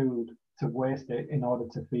grow food to waste it in order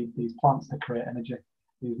to feed these plants to create energy,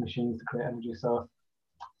 these machines to create energy. So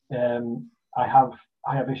I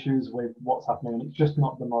have issues with what's happening, and it's just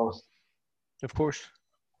not the most of course,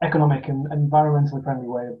 economic and environmentally friendly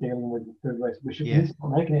way of dealing with food waste. We should yeah,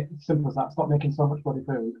 stop making it simple as that. Stop making so much bloody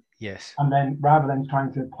food, yes, and then rather than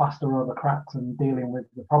trying to plaster over cracks and dealing with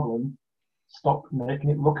the problem, stop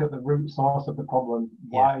making it. Look at the root source of the problem.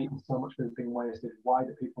 yeah, Why is so much food being wasted? Why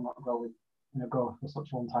do people not go for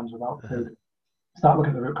such long times without food? Start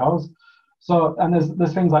looking at the root cause. So, and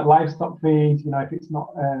there's things like livestock feed. If it's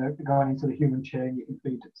not going into the human chain, you can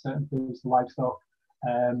feed certain foods to livestock.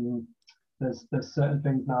 There's certain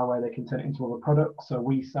things now where they can turn it into other products. So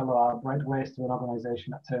we sell our bread waste to an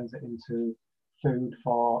organisation that turns it into food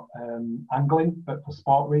for angling, but for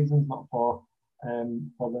sport reasons, not for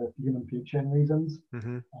for the human food chain reasons.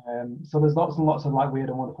 Mm-hmm. So there's lots and lots of like weird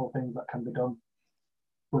and wonderful things that can be done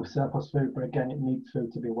with surplus food, but again, it needs food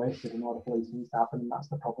to be wasted in order for these things to happen. And that's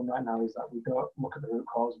the problem right now, is that we don't look at the root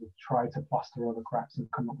cause. We try to plaster over cracks and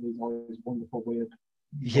come up with these wonderful, weird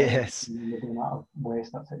Yes. with the amount of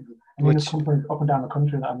waste that's it. I mean, there's Which, companies up and down the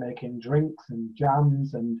country that are making drinks and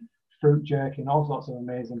jams and fruit jerky and all sorts of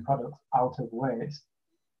amazing products out of waste,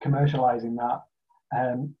 commercializing that.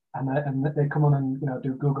 And they come on and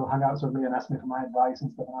do Google Hangouts with me and ask me for my advice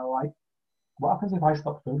and stuff. And I'm like, what happens if I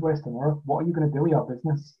stop food waste tomorrow? What are you going to do with your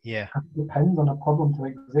business? yeah. It depends on a problem to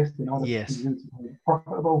exist in order Yes. for you to be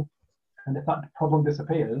profitable. And if that problem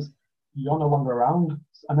disappears, you're no longer around.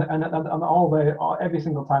 And every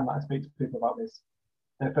single time that I speak to people about this,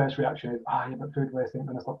 their first reaction is, yeah, but food waste ain't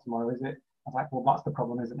going to stop tomorrow, is it? I was like, well, that's the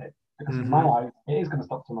problem, isn't it? Because in my eyes, it is going to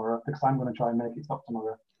stop tomorrow because I'm going to try and make it stop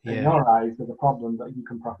tomorrow. Yeah. In your eyes, there's a problem that you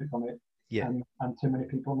can profit from it. Yeah. And too many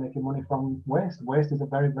people making money from waste. Waste is a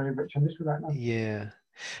very, very rich industry right now. Yeah.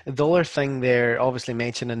 The other thing there, obviously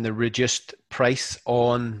mentioning the reduced price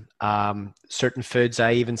on certain foods.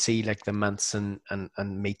 I even see like the mints and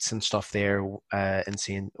meats and stuff there and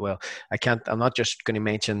saying, well, I'm not just going to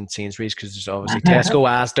mention Sainsbury's because there's obviously Tesco,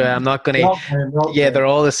 Asda. I'm not going to, they're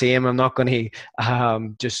all the same. I'm not going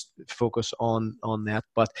to just focus on that.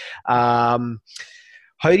 But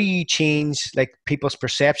how do you change like people's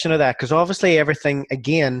perception of that? Because obviously everything,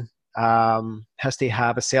 again, has to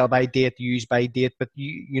have a sell by date, use by date, but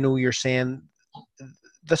you're saying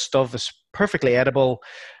this stuff is perfectly edible,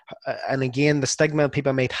 and again, the stigma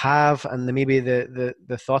people might have, and maybe the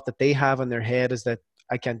thought that they have in their head is that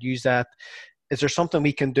I can't use that. Is there something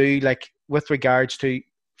we can do, like with regards to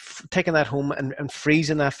taking that home and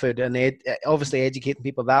freezing that food, and obviously educating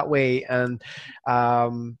people that way, and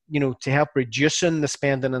to help reducing the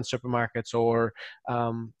spending in supermarkets, or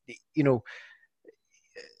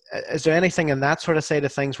is there anything in that sort of side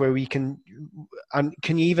of things where we can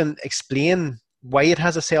you even explain why it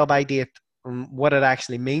has a sell by date and what it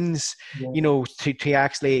actually means, to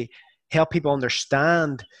actually help people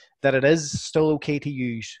understand that it is still okay to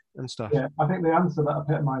use and stuff? Yeah, I think the answer that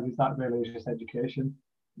epitomizes that really is just education.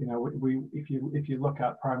 If you look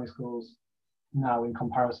at primary schools now in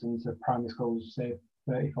comparison to primary schools, say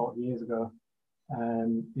 30, 40 years ago,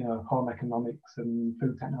 home economics and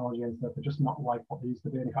food technology and stuff are just not like what they used to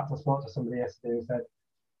be. And in fact, I spoke to somebody yesterday who said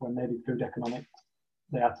when they did food economics,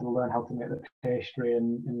 they had to learn how to make the pastry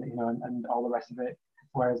and all the rest of it.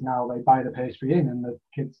 Whereas now they buy the pastry in and the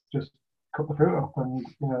kids just cut the fruit up, and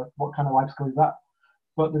what kind of life skill is that?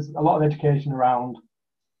 But there's a lot of education around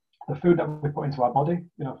the food that we put into our body.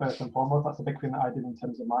 First and foremost, that's a big thing that I did in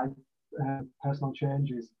terms of my personal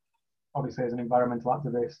change. Is obviously as an environmental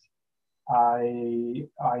activist, I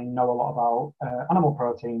know a lot about animal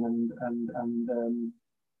protein and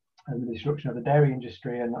the destruction of the dairy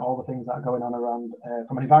industry and all the things that are going on around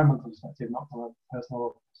from an environmental perspective, not from a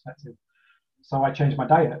personal perspective. So I changed my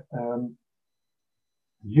diet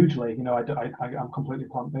hugely. I'm completely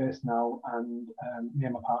plant-based now, and me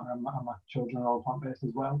and my partner and my children are all plant-based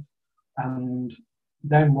as well. And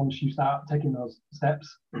then once you start taking those steps,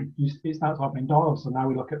 it starts opening doors. So now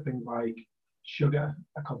we look at things like sugar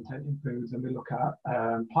content in foods, and we look at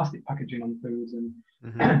plastic packaging on foods, and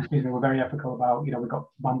excuse me, we're very ethical about, we've got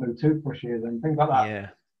bamboo toothbrushes and things like that. Yeah.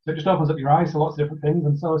 So it just opens up your eyes to lots of different things.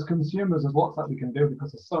 And so as consumers, there's lots that we can do,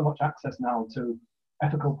 because there's so much access now to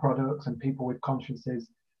ethical products and people with consciences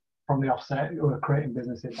from the offset who are creating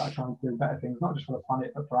businesses that are trying to do better things, not just for the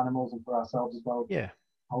planet, but for animals and for ourselves as well. Yeah.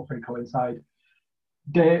 All three coincide.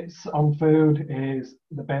 Dates on food is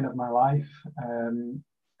the bane of my life.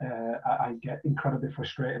 I get incredibly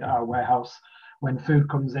frustrated at our warehouse when food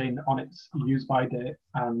comes in on its use by date,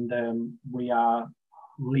 and we are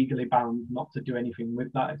legally bound not to do anything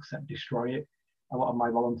with that except destroy it. A lot of my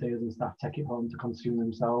volunteers and staff take it home to consume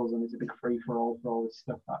themselves, and it's a big free-for-all for all this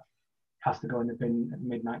stuff that has to go in the bin at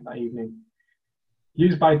midnight that evening.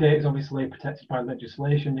 Use by date is obviously protected by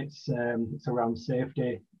legislation. It's around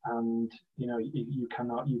safety, and you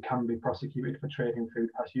can be prosecuted for trading food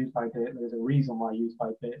past use by date. There's a reason why use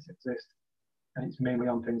by dates exist, and it's mainly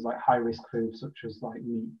on things like high risk foods such as like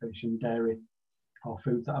meat, fish, and dairy, or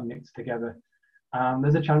foods that are mixed together. And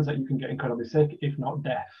there's a chance that you can get incredibly sick, if not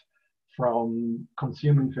death, from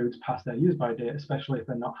consuming foods past their use by date, especially if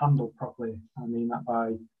they're not handled properly. I mean that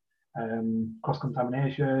by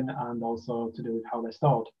cross-contamination, and also to do with how they're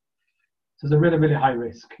stored. So there's a really, really high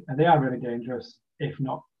risk, and they are really dangerous if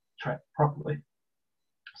not treated properly.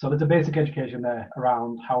 So there's a basic education there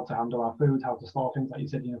around how to handle our food, how to store things, like you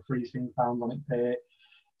said, freeze things, pounds on it, date,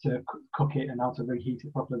 to cook it, and how to reheat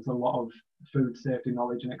it properly. There's a lot of food safety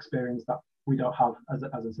knowledge and experience that we don't have as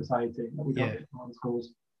a society, that we don't Yeah. get taught in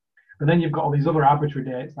schools. But then you've got all these other arbitrary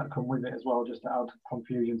dates that come with it as well, just to add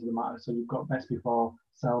confusion to the matter. So you've got best before,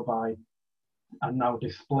 sell by, and now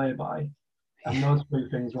display by. And those three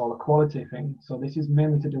things are all a quality thing. So this is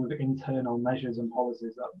mainly to do with internal measures and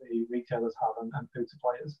policies that the retailers have and food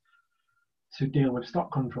suppliers to deal with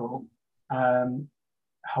stock control.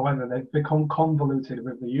 However, they've become convoluted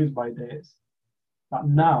with the use by dates. But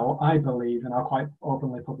now I believe, and I'll quite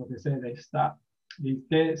openly publicly say this, that these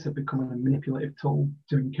dates have become a manipulative tool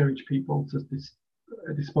to encourage people to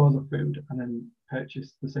dispose of food and then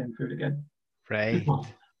purchase the same food again. Right.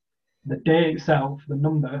 The date itself, the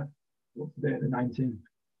number, what's the date, the 19th?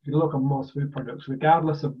 If you look on most food products,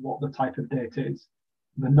 regardless of what the type of date is,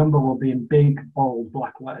 the number will be in big, bold,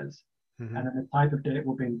 black letters. Mm-hmm. And then the type of date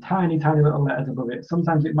will be in tiny, tiny little letters above it.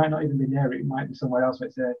 Sometimes it might not even be near it. It might be somewhere else where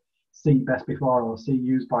it's a see best before or see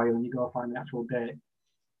used by, and then you go find the actual date.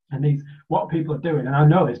 And these, what people are doing, and I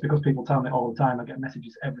know this because people tell me all the time. I get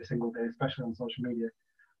messages every single day, especially on social media,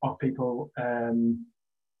 of people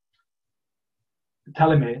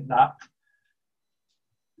telling me that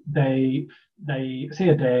they see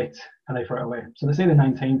a date and they throw it away. So they see the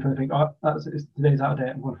 19th and they think, oh, today's out of date,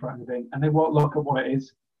 I'm going to throw it in the bin. And they won't look at what it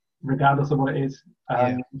is, regardless of what it is.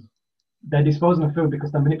 Yeah. They're disposing of food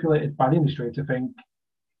because they're manipulated by the industry to think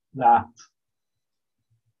that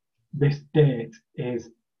this date is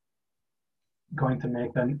going to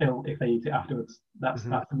make them ill if they eat it afterwards. That's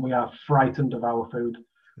we are frightened of our food.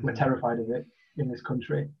 We're terrified of it in this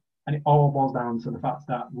country. And it all boils down to the fact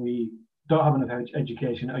that we don't have enough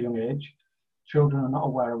education at a young age. Children are not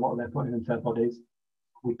aware of what they're putting into their bodies.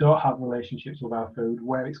 We don't have relationships with our food,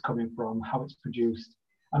 where it's coming from, how it's produced.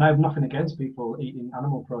 And I have nothing against people eating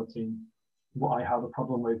animal protein. What I have a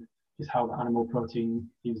problem with is how the animal protein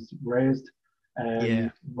is raised,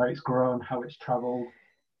 where it's grown, how it's traveled.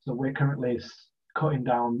 So we're currently cutting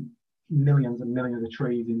down millions and millions of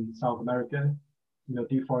trees in South America. You know,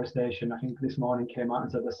 deforestation, I think this morning came out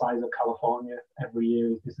and said the size of California every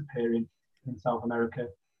year is disappearing in South America.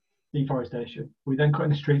 Deforestation. We then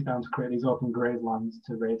cutting the streets down to create these open graze lands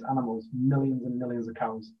to raise animals, millions and millions of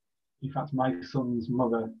cows. In fact, my son's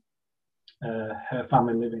mother, her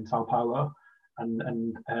family live in Sao Paulo,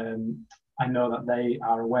 and I know that they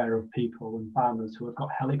are aware of people and farmers who have got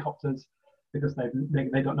helicopters because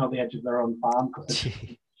they don't know the edge of their own farm because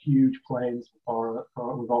they're huge plains for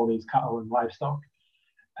with all these cattle and livestock.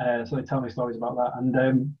 So they tell me stories about that,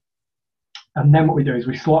 and then what we do is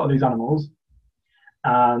we slaughter these animals,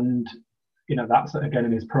 and you know that's again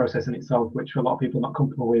in this process in itself, which a lot of people are not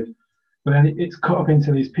comfortable with. But then it's cut up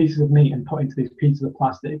into these pieces of meat and put into these pieces of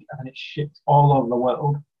plastic, and then it's shipped all over the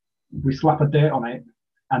world. We slap a date on it,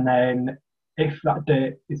 and then if that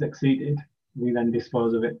date is exceeded, we then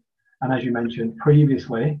dispose of it. And as you mentioned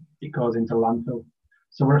previously, it goes into landfill.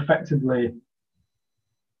 So we're effectively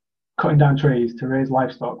cutting down trees to raise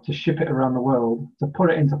livestock, to ship it around the world, to put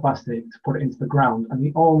it into plastic, to put it into the ground. And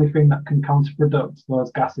the only thing that can counterproduct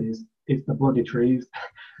those gases is the bloody trees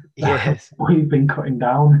that we've been cutting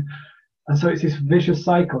down. And so it's this vicious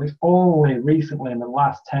cycle. It's only recently in the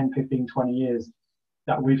last 10, 15, 20 years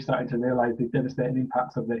that we've started to realize the devastating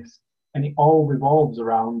impacts of this. And it all revolves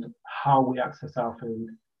around how we access our food,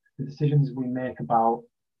 the decisions we make about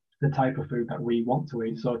the type of food that we want to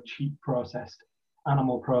eat. So cheap processed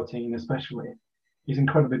animal protein especially is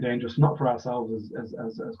incredibly dangerous, not for ourselves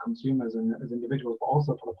as consumers and as individuals, but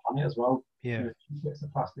also for the planet as well. Yeah. You know, cheap bits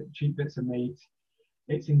of plastic, cheap bits of meat.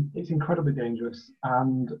 It's incredibly dangerous,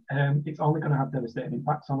 and it's only going to have devastating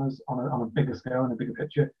impacts on us on a bigger scale and a bigger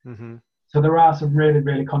picture. Mm-hmm. So there are some really,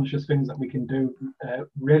 really conscious things that we can do,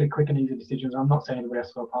 really quick and easy decisions. I'm not saying everybody has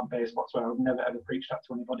to go plant-based whatsoever. I've never ever preached that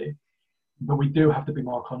to anybody. But we do have to be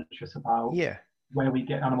more conscious about where we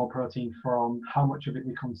get animal protein from, how much of it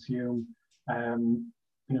we consume, you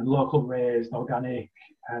know, local raised, organic,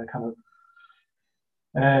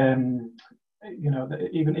 you know,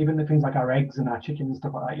 even the things like our eggs and our chicken and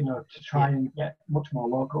stuff like that, you know, to try and get much more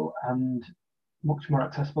local and much more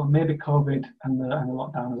accessible. Maybe COVID and the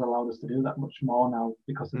lockdown has allowed us to do that much more now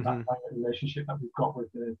because of that relationship that we've got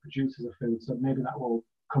with the producers of food. So maybe that will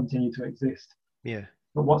continue to exist. Yeah.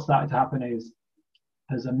 But what's started to happen is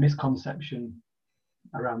there's a misconception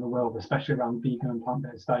around the world, especially around vegan and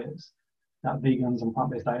plant-based diets, that vegans and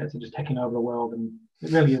plant-based diets are just taking over the world, and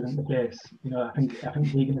it really isn't the case. You know, I think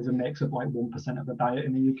veganism makes up like 1% of the diet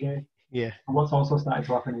in the UK. Yeah. And what's also started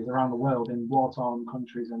to happen is around the world, in war-torn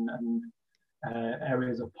countries and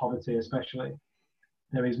areas of poverty especially,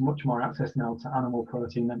 there is much more access now to animal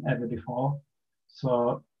protein than ever before.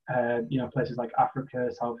 So you know, places like Africa,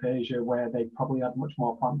 South Asia, where they probably had much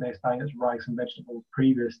more plant-based diets, rice and vegetables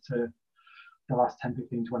previous to the last 10,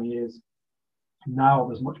 15, 20 years. Now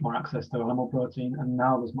there's much more access to animal protein, and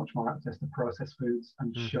now there's much more access to processed foods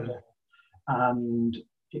and sugar. And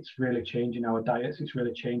it's really changing our diets. It's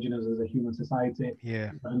really changing us as a human society.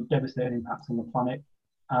 Yeah. And devastating impacts on the planet.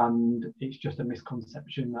 And it's just a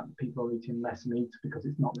misconception that people are eating less meat, because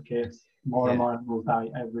it's not the case. More and more animals die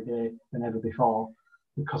every day than ever before,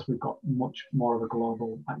 because we've got much more of a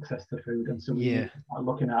global access to food. And so we are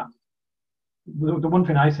looking at, the one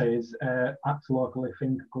thing I say is act locally,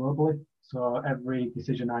 think globally. So every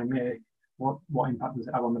decision I make, what impact does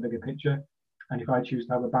it have on the bigger picture? And if I choose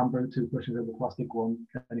to have a bamboo toothbrush instead of a plastic one,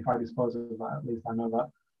 then if I dispose of that, at least I know that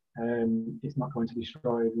it's not going to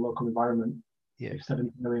destroy the local environment. Yeah. If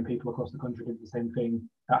 70 million people across the country did the same thing,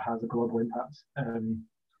 that has a global impact.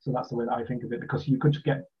 So that's the way that I think of it, because you could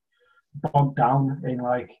get bogged down in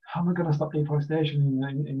like, how am I going to stop deforestation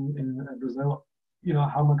in Brazil? You know,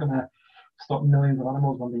 how am I going to stop millions of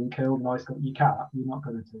animals from being killed? No, you can't. You're not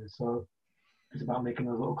going to. So it's about making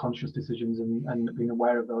those little conscious decisions and being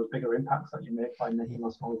aware of those bigger impacts that you make by making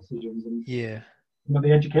those small decisions. And you know,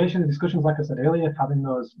 the education, the discussions, like I said earlier, having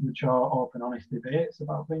those mature, open, honest debates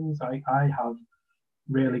about things. I have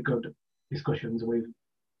really good discussions with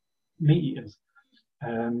meat eaters.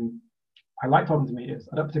 I like talking to meat eaters.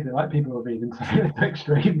 I don't particularly like people who are vegan, because I feel it's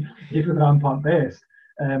extreme, even though I'm plant-based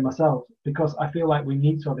myself, because I feel like we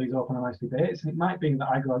need to have these open and honest debates. And it might be that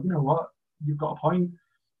I go, you know what, you've got a point.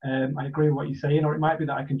 I agree with what you're saying, or it might be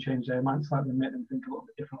that I can change their mind slightly and make them think a little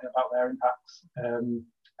bit differently about their impacts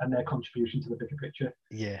and their contribution to the bigger picture.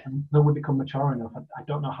 Yeah. And then we become mature enough. I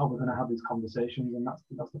don't know how we're going to have these conversations, and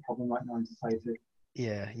that's the problem right now in society.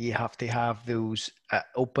 Yeah, you have to have those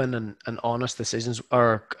open and honest decisions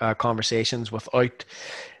or conversations without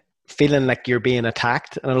feeling like you're being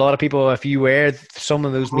attacked. And a lot of people, if you were some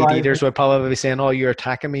of those meat eaters, would probably be saying, "Oh, you're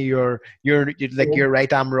attacking me. You're like you're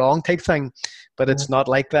right, I'm wrong," type thing. But it's not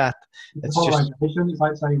like that. It's just, it's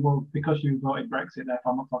like saying, well, because you voted Brexit,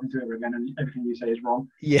 therefore I'm not talking to you ever again, and everything you say is wrong.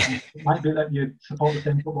 Yeah. And it might be that you support the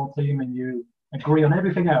same football team and you agree on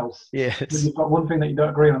everything else. Yes. But you've got one thing that you don't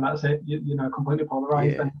agree on, that's it. You know, completely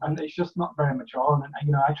polarized, and it's just not very mature. And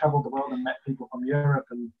you know, I traveled the world and met people from Europe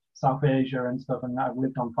and South Asia and stuff, and I've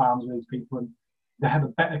lived on farms with these people, and they have a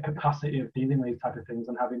better capacity of dealing with these type of things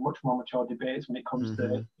and having much more mature debates when it comes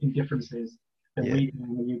to indifferences than we do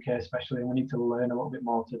in the UK, especially. And we need to learn a little bit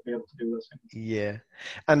more to be able to do those things. Yeah,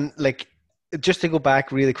 and like, just to go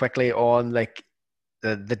back really quickly on like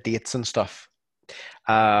the dates and stuff.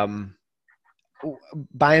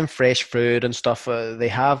 Buying fresh food and stuff, they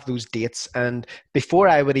have those dates, and before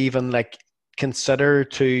I would even like consider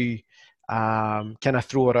to kind of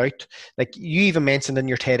throw it out, like you even mentioned in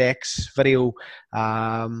your TEDx video,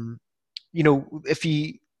 you know, if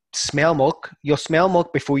you smell milk, you'll smell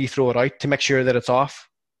milk before you throw it out to make sure that it's off.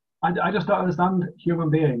 I just don't understand human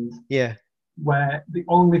beings. Yeah. Where the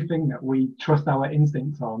only thing that we trust our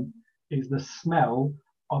instincts on is the smell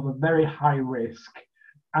of a very high risk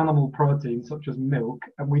animal protein such as milk,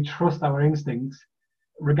 and we trust our instincts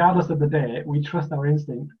regardless of the day. We trust our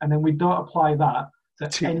instinct, and then we don't apply that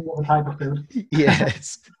to any other type of food.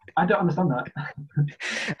 Yes. I don't understand that.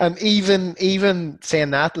 And even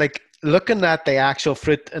saying that, like looking at the actual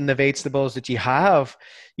fruit and the vegetables that you have,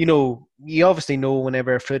 you know, you obviously know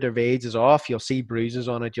whenever fruit or veg is off, you'll see bruises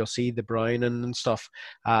on it, you'll see the browning and stuff.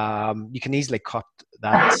 You can easily cut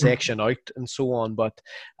that section out and so on. But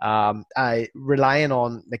I relying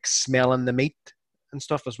on like smelling the meat and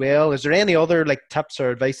stuff as well. Is there any other like tips or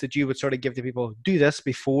advice that you would sort of give to people? Do this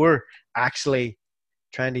before actually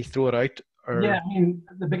trying to throw it out? Or... Yeah, I mean,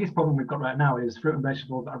 the biggest problem we've got right now is fruit and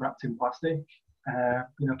vegetables that are wrapped in plastic.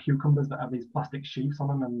 You know, cucumbers that have these plastic sheaths on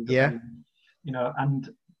them, and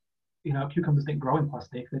you know, cucumbers didn't grow in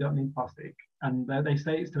plastic; they don't need plastic. And they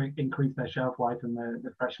say it's to increase their shelf life and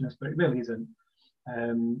the freshness, but it really isn't.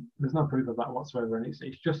 There's no proof of that whatsoever, and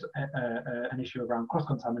it's just an issue around cross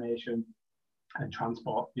contamination and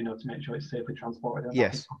transport. You know, to make sure it's safely transported.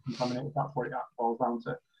 Yes, contaminated. That's what it boils down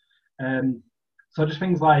to. So just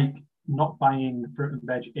things like not buying fruit and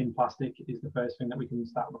veg in plastic is the first thing that we can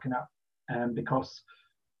start looking at, because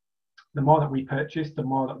the more that we purchase, the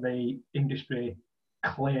more that the industry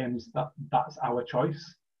claims that that's our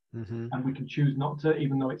choice, and we can choose not to,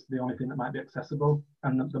 even though it's the only thing that might be accessible.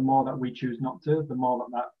 And the more that we choose not to, the more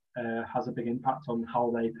that has a big impact on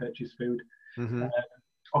how they purchase food.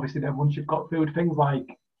 Obviously, then once you've got food, things like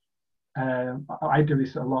I do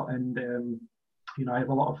this a lot, and you know, I have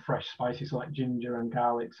a lot of fresh spices, so like ginger and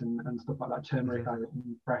garlics and stuff like that, turmeric, I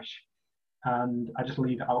fresh, and I just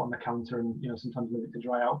leave it out on the counter, and you know, sometimes leave it to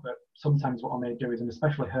dry out. But sometimes what I may do is, and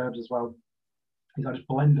especially herbs as well, is I just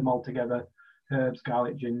blend them all together, herbs,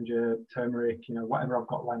 garlic, ginger, turmeric, whatever I've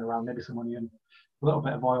got lying around, maybe some onion, a little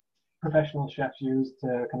bit of oil. Professional chefs use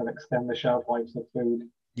to kind of extend the shelf lives of food.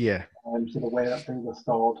 Yeah. So the way that things are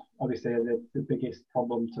stored, obviously the biggest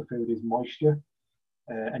problem to food is moisture.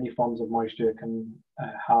 Any forms of moisture can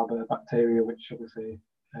harbour bacteria, which obviously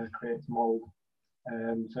creates mold.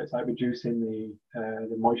 So it's like reducing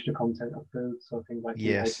the moisture content of food. So things like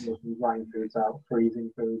Yes. drying foods out, freezing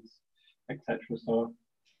foods, etc. So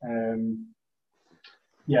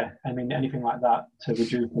yeah, I mean anything like that to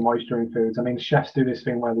reduce the moisture in foods. I mean chefs do this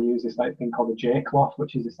thing where they use this like thing called a J cloth,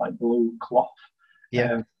 which is this like blue cloth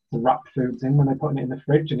Yeah. to wrap foods in when they're putting it in the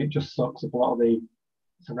fridge, and it just soaks up a lot of the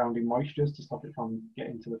surrounding moistures to stop it from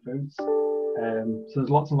getting to the foods. So there's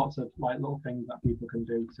lots and lots of like little things that people can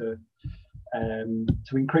do to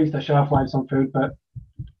increase their shelf lives on food. But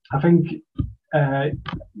I think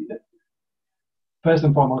first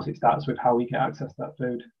and foremost, it starts with how we get access to that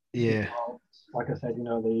food. Yeah. Like I said,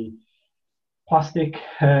 the plastic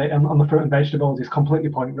on the fruit and vegetables is completely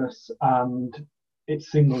pointless, and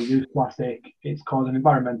it's single-use plastic. It's causing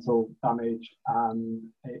environmental damage, and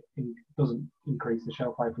it doesn't increase the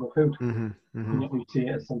shelf life of the food. Mm-hmm. Mm-hmm. And yet we see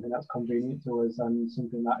it as something that's convenient to us and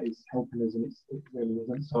something that is helping us, and it really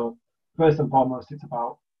isn't. So first and foremost, it's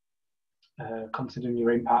about considering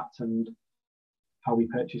your impact and how we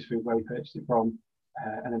purchase food, where we purchase it from,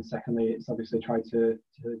 and then secondly, it's obviously try to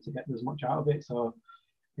get as much out of it. So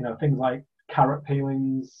things like carrot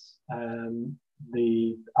peelings,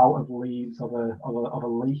 the out of leaves of a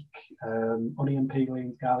leek, onion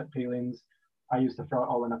peelings, garlic peelings. I used to throw it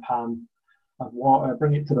all in a pan of water,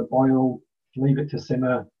 bring it to the boil, leave it to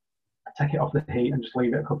simmer, take it off the heat, and just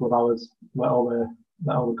leave it a couple of hours. Let all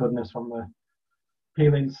the goodness from the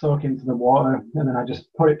peelings soak into the water, and then I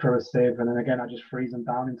just put it through a sieve, and then again I just freeze them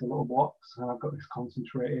down into little blocks, and I've got this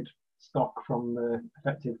concentrated stock from the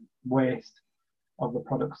effective waste of the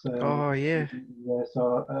products. Oh yeah. Yeah,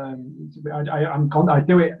 so I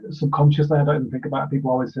do it subconsciously. I don't even think about it.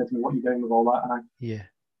 People always say to me, "What are you doing with all that?" And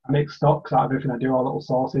I make stocks out of everything I do, all little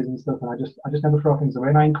sauces and stuff, and I just never throw things away.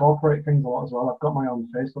 And I incorporate things a lot as well. I've got my own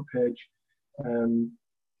Facebook page,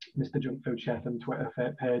 Mr. Junk Food Chef, and Twitter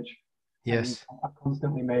page. Yes. And I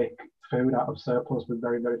constantly make food out of surplus with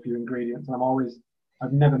very, very few ingredients, and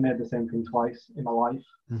I've never made the same thing twice in my life,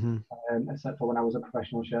 Mm-hmm. except for when I was a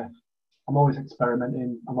professional chef. I'm always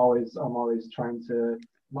experimenting. I'm always trying to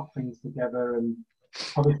knock things together, and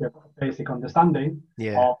obviously I've got a basic understanding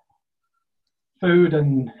of food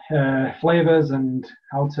and flavors and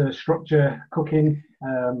how to structure cooking.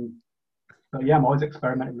 But yeah, I'm always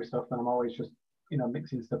experimenting with stuff, and I'm always just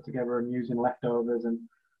mixing stuff together and using leftovers and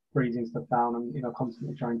freezing stuff down, and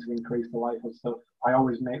constantly trying to increase the life of stuff. I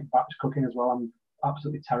always make batch cooking as well. I'm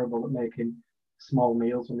absolutely terrible at making small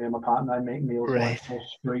meals with me and my partner. I make meals like a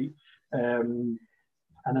street, and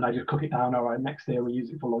then I just cook it down. All right, next day we use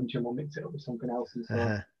it for lunch and we'll mix it up with something else. And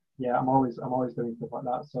so yeah, I'm always doing stuff like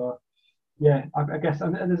that. So yeah, I guess,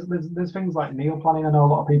 and there's things like meal planning. I know a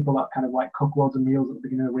lot of people that kind of like cook loads of meals at the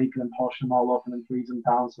beginning of the week and then portion them all up and then freeze them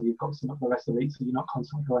down, so you've got some for the rest of the week, so you're not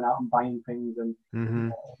constantly going out and buying things and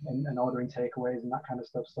and ordering takeaways and that kind of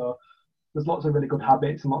stuff. So there's lots of really good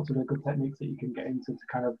habits and lots of really good techniques that you can get into to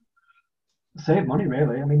kind of save money,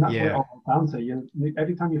 really. I mean, that's what it all comes down to.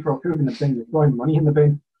 Every time you throw food in the bin, you're throwing money in the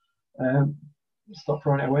bin. Stop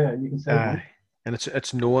throwing it away, and you can save money. And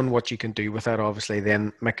it's knowing what you can do with that, obviously,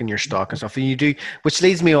 then making your stock and stuff. And you do, which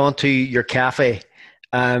leads me on to your cafe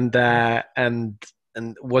and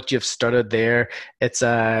what you've started there. It's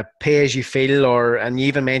a pay as you feel, and you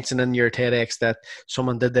even mentioned in your TEDx that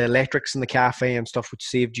someone did the electrics in the cafe and stuff, which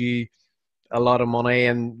saved you a lot of money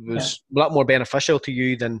and was a lot more beneficial to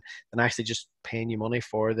you than actually just paying you money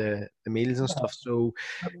for the meals and stuff. So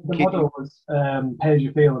the model was pay as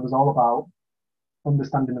you feel. It was all about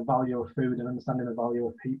understanding the value of food and understanding the value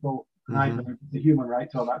of people. And I believe it's a human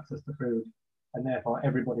right to have access to food, and therefore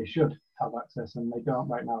everybody should have access, and they don't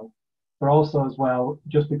right now. But also as well,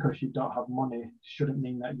 just because you don't have money shouldn't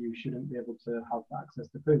mean that you shouldn't be able to have access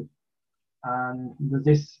to food. And there's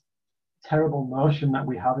this terrible notion that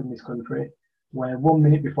we have in this country where 1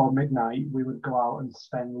 minute before midnight we would go out and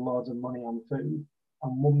spend loads of money on food,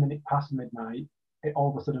 and 1 minute past midnight it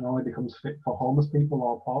all of a sudden only becomes fit for homeless people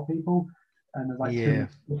or poor people. And there's like two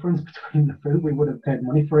difference between the food. We would have paid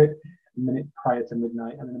money for it a minute prior to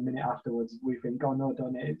midnight, and then a minute afterwards we think, oh no,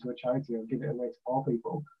 donate it to a charity or give it away to poor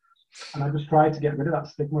people. And I just tried to get rid of that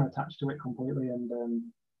stigma attached to it completely. And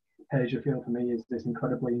pay as you feel for me is this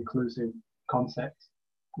incredibly inclusive concept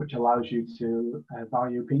which allows you to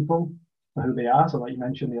value people for who they are. So like you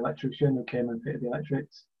mentioned, the electrician who came and fitted the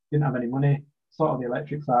electrics didn't have any money, sorted the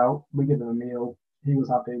electrics out, we give them a meal, He was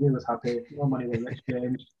happy, we was happy, no money was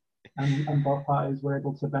exchanged, and both parties were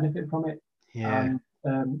able to benefit from it. Yeah.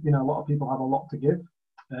 And a lot of people have a lot to give,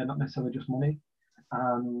 not necessarily just money.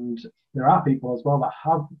 And there are people as well that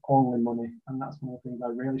have only money, and that's one of the things I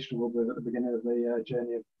really struggled with at the beginning of the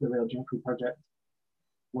journey of the Real Junk Food Project.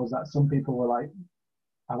 Was that some people were like,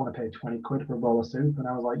 I want to pay 20 quid for a bowl of soup. And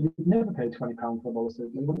I was like, you'd never pay £20 for a bowl of soup.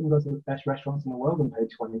 You wouldn't go to the best restaurants in the world and pay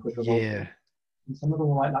 20 quid for a bowl of soup. Yeah. And some of them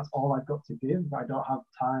were like, that's all I've got to give. I don't have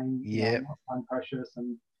time. Yeah. I'm not time precious.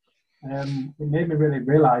 And it made me really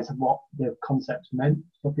realise what the concept meant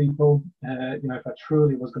for people. If I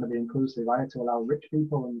truly was going to be inclusive, I had to allow rich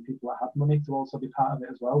people and people that had money to also be part of it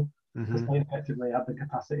as well. Because they effectively had the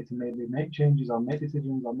capacity to maybe make changes or make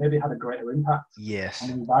decisions or maybe had a greater impact on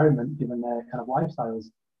the environment given their kind of lifestyles.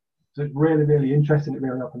 So it's really, really interesting. It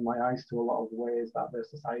really opened my eyes to a lot of ways that the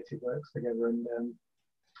society works together and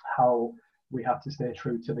how we have to stay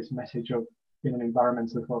true to this message of being an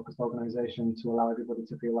environmentally focused organisation to allow everybody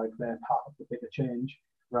to feel like they're part of the bigger change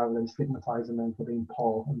rather than stigmatising them for being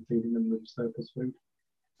poor and feeding them with surplus food.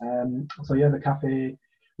 The cafe,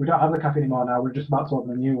 we don't have the cafe anymore now. We're just about to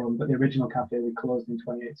open a new one, but the original cafe we closed in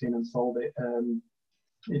 2018 and sold it.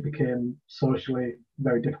 It became socially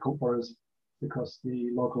very difficult for us because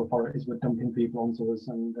the local authorities were dumping people onto us,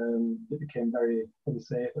 and it became very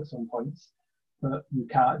unsafe at some points. But you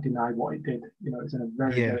can't deny what it did. It's in a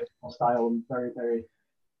very, very hostile and very, very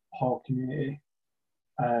poor community.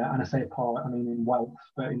 And I say poor, I mean in wealth,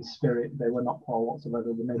 but in spirit, they were not poor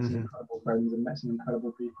whatsoever. They made some incredible friends and met some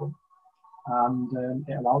incredible people. And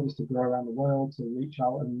it allowed us to go around the world, to reach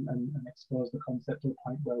out and expose the concept to a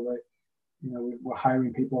point where we're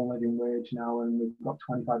hiring people on living wage now, and we've got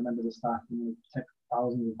 25 members of staff, and we take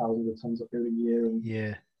thousands and thousands of tons of food a year and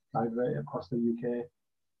divert it across the UK.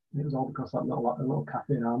 It was all because of that little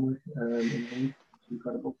cafe in Armley in Leeds. It's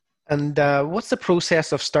incredible. And what's the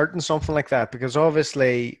process of starting something like that? Because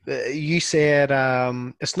obviously you said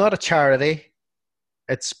it's not a charity.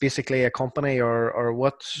 It's basically a company or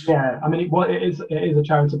what? Yeah, I mean, it is a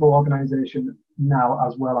charitable organisation now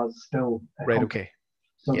as well as still a right, company. okay.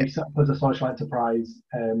 So we set up as a social enterprise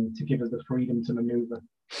to give us the freedom to manoeuvre,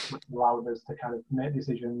 which allowed us to kind of make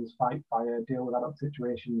decisions, fight fire, deal with adult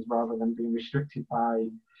situations rather than being restricted by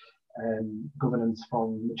governance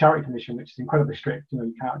from the Charity Commission, which is incredibly strict.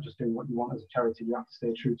 You can't just do what you want as a charity. You have to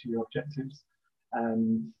stay true to your objectives.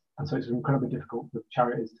 And so it's incredibly difficult for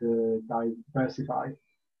charities to diversify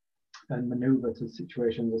and manoeuvre to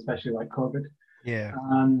situations, especially like COVID. Yeah.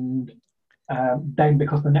 And then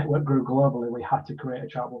because the network grew globally, we had to create a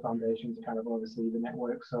charitable foundation to kind of oversee the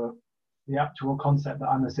network. So the actual concept that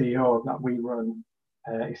I'm the CEO of, that we run,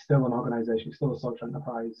 is still an organisation, it's still a social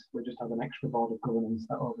enterprise. We just have an extra board of governance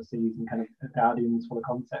that oversees and kind of guardians for the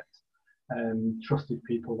concept. Trusted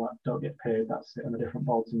people that don't get paid, that sit on a different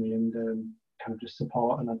board to me and kind of just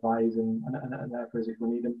support and advise and there for us if we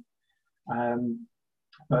need them.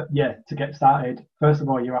 But yeah, to get started, first of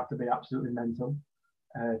all, you have to be absolutely mental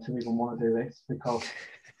to even want to do this, because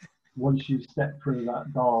once you step through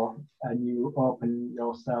that door and you open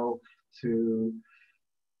yourself to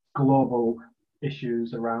global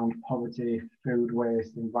issues around poverty, food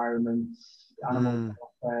waste, environments, animal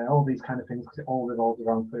welfare, all these kind of things, because it all revolves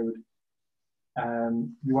around food.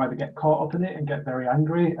 You either get caught up in it and get very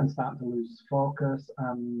angry and start to lose focus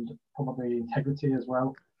and probably integrity as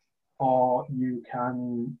well, or you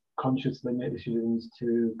can consciously make decisions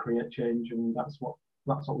to create change, and that's what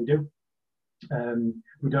we do.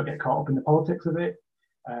 We don't get caught up in the politics of it.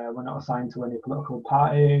 We're not assigned to any political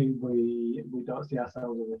party. We don't see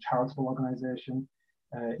ourselves as a charitable organisation.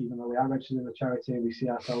 Even though we are registered as a charity, we see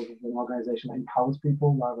ourselves as an organisation that empowers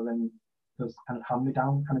people rather than those kind of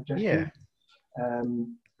hand-me-down kind of gestures.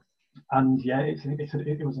 And yeah,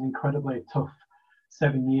 it was an incredibly tough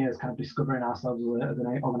 7 years kind of discovering ourselves as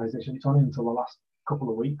an organisation. It's only until the last couple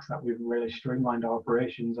of weeks that we've really streamlined our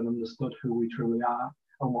operations and understood who we truly are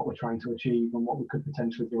and what we're trying to achieve and what we could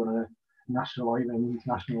potentially do on a national or even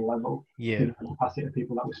international level, given the capacity of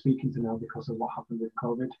people that we're speaking to now because of what happened with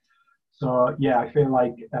COVID. So yeah, I feel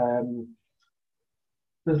like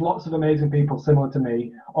there's lots of amazing people similar to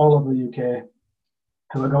me all over the UK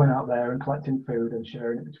who are going out there and collecting food and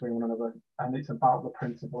sharing it between one another. And it's about the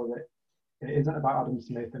principle of it. It isn't about Adam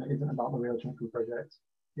Smith and it isn't about the Real Junk Food Project.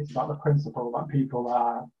 It's about the principle that people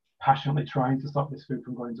are passionately trying to stop this food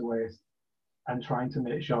from going to waste and trying to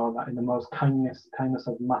make sure that in the most kindness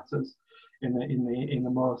of matters, in the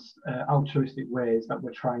most altruistic ways, that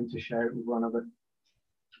we're trying to share it with one another.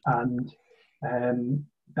 And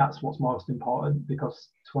that's what's most important, because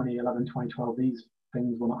 2011, 2012, these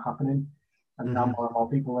things were not happening. And now more and more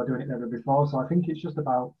people are doing it than ever before. So I think it's just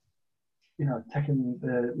about, taking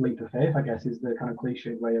the leap of faith, I guess, is the kind of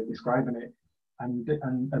cliched way of describing it. And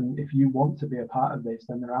if you want to be a part of this,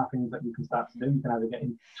 then there are things that you can start to do. You can either get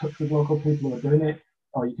in touch with local people who are doing it,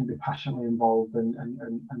 or you can be passionately involved and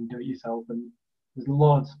do it yourself. And there's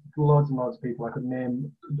loads and loads of people. I could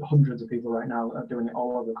name hundreds of people right now that are doing it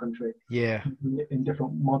all over the country. Yeah. In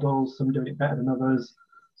different models, some doing it better than others.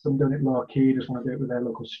 Some doing it low key, just want to do it with their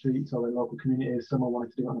local streets or their local communities. Some are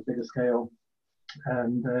wanting to do it on a bigger scale.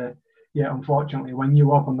 And unfortunately, when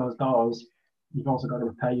you open those doors, you've also got to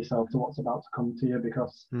prepare yourself to what's about to come to you,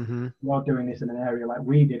 because you're doing this in an area like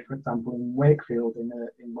we did, for example, in Wakefield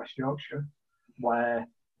in West Yorkshire, where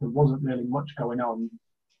there wasn't really much going on.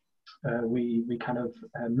 We kind of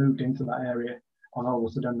moved into that area, and all of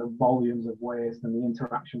a sudden the volumes of waste and the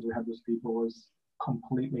interactions we had with people was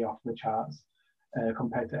completely off the charts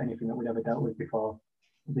compared to anything that we'd ever dealt with before,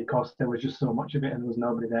 because there was just so much of it and there was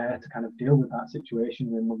nobody there to kind of deal with that situation.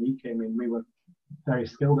 And when we came in, we were very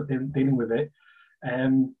skilled at dealing with it,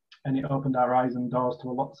 and it opened our eyes and doors to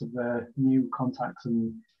lots of new contacts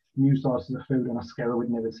and new sources of food on a scale we'd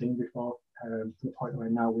never seen before, to the point where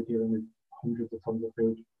now we're dealing with hundreds of tons of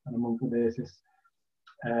food on a monthly basis.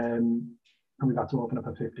 And we've had to open up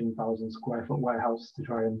a 15,000 square foot warehouse to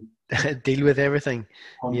try and deal with everything.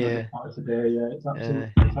 Yeah, a day. Yeah,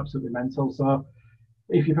 it's absolutely mental. So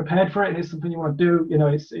if you're prepared for it and it's something you want to do,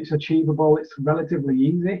 it's achievable. It's relatively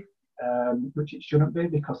easy, which it shouldn't be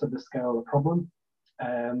because of the scale of the problem.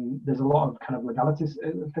 There's a lot of kind of legalities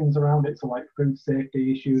things around it, so like food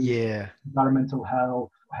safety issues, environmental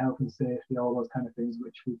health and safety, all those kind of things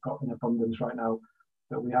which we've got in abundance right now,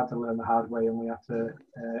 that we had to learn the hard way, and we had to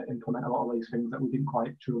implement a lot of these things that we didn't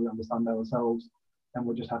quite truly understand ourselves, and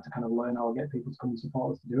we just had to kind of learn or get people to come and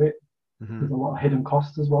support us to do it. There's a lot of hidden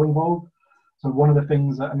costs as well involved. So one of the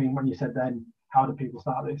things that, when you said then, how do people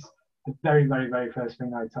start this? The very, very, very first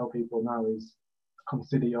thing I tell people now is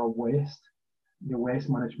consider your waste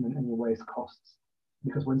management and your waste costs.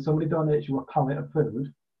 Because when somebody donates you a pallet of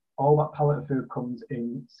food, all that pallet of food comes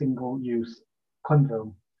in single-use cling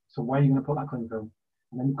film. So where are you going to put that cling film?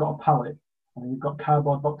 And then you've got a pallet, and then you've got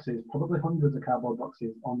cardboard boxes, probably hundreds of cardboard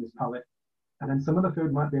boxes on this pallet. And then some of the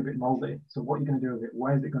food might be a bit mouldy. So what are you going to do with it?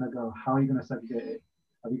 Where is it going to go? How are you going to segregate it?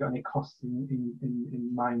 Have you got any costs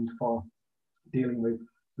in mind for dealing with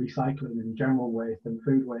recycling and general waste and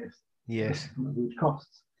food waste? Yes. Huge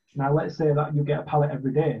costs. Now, let's say that you get a pallet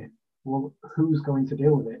every day. Well, who's going to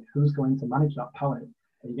deal with it? Who's going to manage that pallet?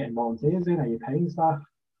 Are you getting volunteers in? Are you paying staff?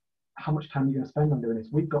 How much time are you going to spend on doing this?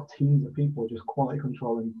 We've got teams of people just quality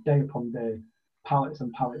controlling day upon day, pallets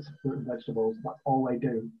and pallets of fruit and vegetables. That's all they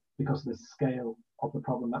do because of the scale of the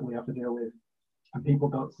problem that we have to deal with. And people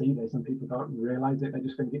don't see this, and people don't realise it. They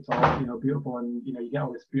just think it's all beautiful, and you get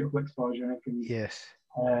all this beautiful exposure and everything. Yes.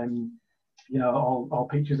 All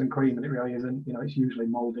peaches and cream, and it really isn't. It's usually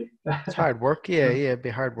mouldy. It's hard work. Yeah, it'd be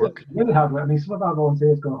hard work. It's really hard work. Some of our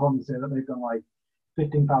volunteers go home and say that they've done like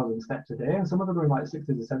 15,000 steps a day, and some of them are doing like 60s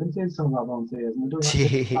or 70s. Some of our volunteers, and they're doing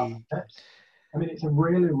like 50,000 steps. It's a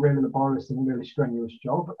really, really laborious and really strenuous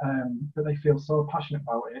job, but they feel so passionate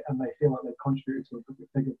about it, and they feel like they've contributed to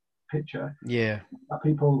a bigger picture. Yeah. That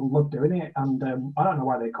people love doing it, and I don't know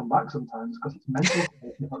why they come back sometimes, because it's mental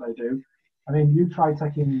what they do. You try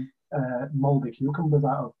taking mouldy cucumbers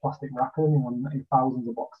out of plastic wrapping in thousands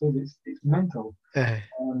of boxes. It's mental.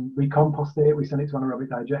 We compost it, we send it to anaerobic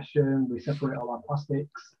digestion, we separate all our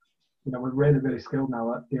plastics. We're really, really skilled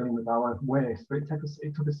now at dealing with our waste, but it took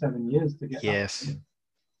us 7 years to get that.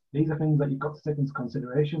 These are things that you've got to take into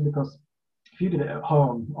consideration, because if you did it at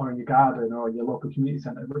home or in your garden or your local community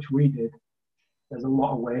centre, which we did, there's a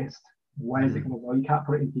lot of waste. Where's it going to go? You can't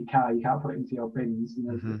put it into your car, you can't put it into your bins.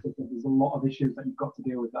 There's a lot of issues that you've got to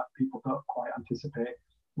deal with that people don't quite anticipate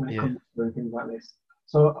when it comes to doing things like this.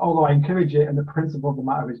 So although I encourage it, and the principle of the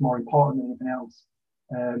matter is more important than anything else,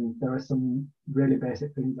 there are some really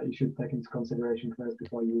basic things that you should take into consideration first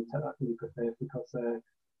before you take that leap of faith, because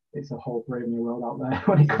it's a whole brave new world out there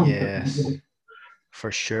when it comes to it.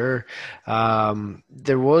 For sure.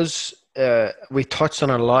 There was we touched on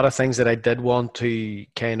a lot of things that I did want to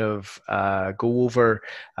kind of go over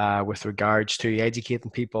with regards to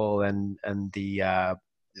educating people and the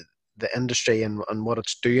industry and what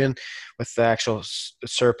it's doing with the actual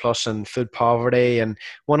surplus and food poverty. And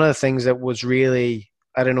one of the things that was really,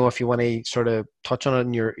 I don't know if you want to sort of touch on it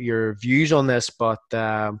in your views on this, but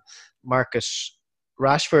Marcus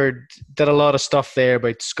Rashford did a lot of stuff there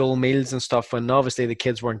about school meals and stuff, and obviously the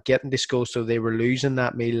kids weren't getting to school, so they were losing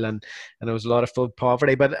that meal, and there was a lot of food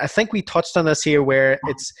poverty. But I think we touched on this here, where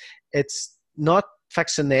it's not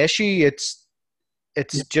fixing the issue, it's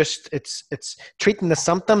just treating the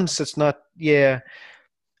symptoms. It's not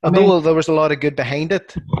I mean, Although there was a lot of good behind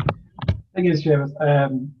it. thing is, Seamus,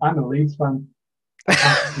 I'm a Leeds fan. I'm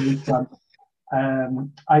a Leeds fan.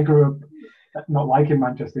 I grew up not liking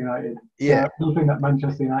Manchester United. Yeah. So nothing that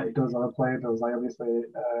Manchester United does or a player does, I obviously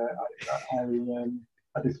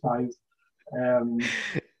I despise. Um,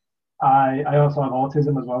 I also have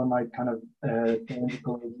autism as well. My kind of danger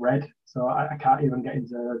colour is red, so I can't even get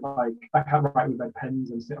into like I can't write with red pens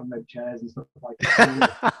and sit on red chairs and stuff like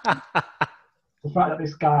that. The fact that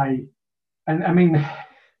this guy, and I mean,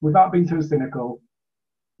 without being too cynical,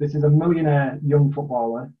 this is a millionaire young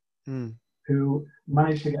footballer Mm. who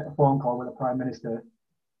managed to get a phone call with the Prime Minister,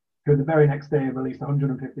 who the very next day released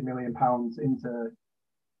 £150 million into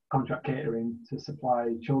contract catering to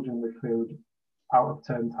supply children with food out of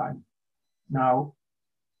term time. Now,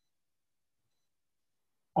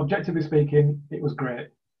 objectively speaking, it was great.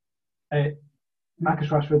 Marcus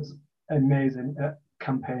Rashford's amazing at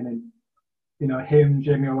campaigning. You know, him,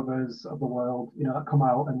 Jamie Oliver's of the world, you know, that come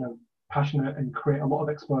out and are passionate and create a lot of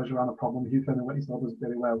exposure around the problem. Hugh Fearnley, what he's done does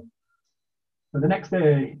really well. But the next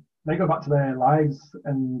day, they go back to their lives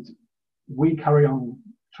and we carry on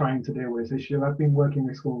trying to deal with this issue. I've been working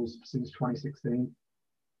with schools since 2016.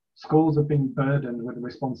 Schools have been burdened with the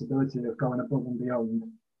responsibility of going above and beyond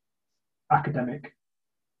academic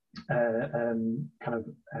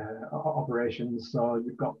operations. So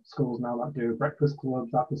you've got schools now that do breakfast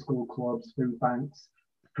clubs, after school clubs, food banks,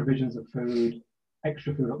 provisions of food,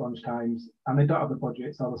 extra food at lunch times, and they don't have the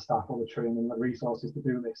budgets or the staff or the training and the resources to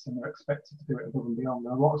do this, and they're expected to do it above and beyond.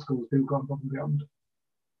 And a lot of schools do go above and beyond.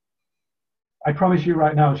 I promise you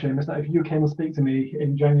right now, Seamus, that if you came and speak to me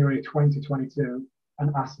in January 2022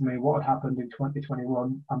 and asked me what had happened in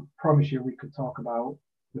 2021, I promise you we could talk about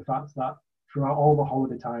the fact that throughout all the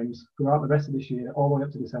holiday times, throughout the rest of this year, all the way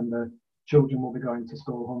up to December, children will be going to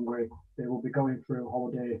school hungry. They will be going through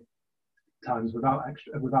holiday times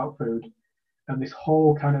without food. And this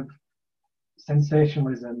whole kind of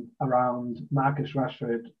sensationalism around Marcus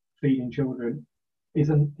Rashford feeding children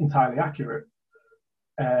isn't entirely accurate.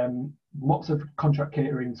 Lots of contract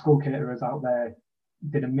catering, school caterers out there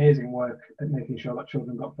did amazing work at making sure that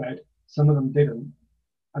children got fed. Some of them didn't.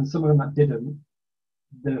 And some of them that didn't,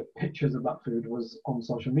 the pictures of that food was on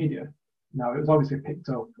social media. Now, it was obviously picked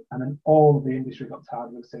up, and then all of the industry got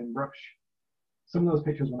tarred with the same brush. Some of those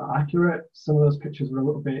pictures were not accurate. Some of those pictures were a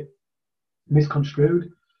little bit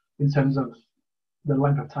misconstrued in terms of the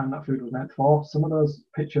length of time that food was meant for. Some of those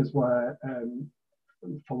pictures were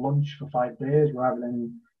for lunch for 5 days rather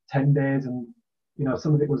than 10 days. And, you know,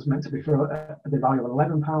 some of it was meant to be for the value of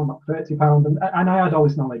 £11, not £30. And I had all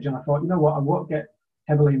this knowledge, and I thought, you know what, I won't get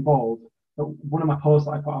heavily involved. But one of my posts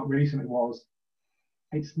that I put out recently was,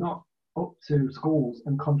 it's not up to schools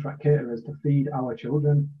and contract caterers to feed our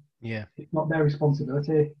children. Yeah. It's not their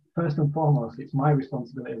responsibility. First and foremost, it's my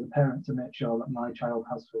responsibility as a parent to make sure that my child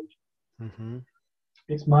has food. Mm-hmm.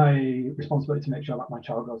 It's my responsibility to make sure that my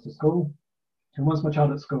child goes to school. And once my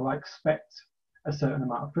child at school, I expect a certain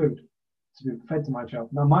amount of food to be fed to my child.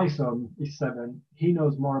 Now, my son is 7. He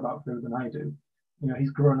knows more about food than I do. You know,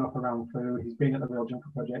 he's grown up around food. He's been at the Real Junk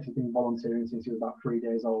Food Project. He's been volunteering since he was about 3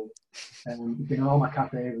 days old. And he's been in all my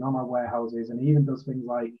cafes and all my warehouses. And he even does things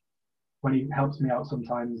like, when he helps me out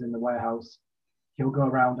sometimes in the warehouse, he'll go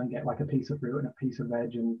around and get like a piece of fruit and a piece of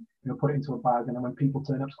veg, and he'll put it into a bag. And then when people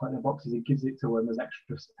turn up to collect their boxes, he gives it to them as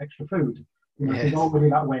extra food. You know, he's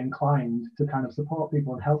already that way inclined to kind of support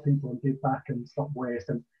people and help people and give back and stop waste.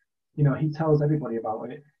 And, you know, he tells everybody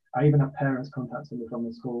about it. I even have parents contacting me from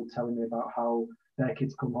the school telling me about how their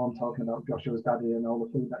kids come home talking about Joshua's daddy and all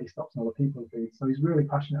the food that he stops and all the people he feeds. So he's really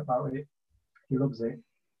passionate about it. He loves it.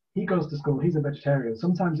 He goes to school. He's a vegetarian.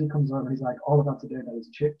 Sometimes he comes home and he's like, all I've had today is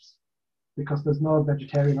chips, because there's no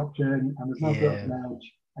vegetarian option and there's no fruit and veg.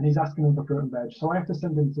 And he's asking him for fruit and veg. So I have to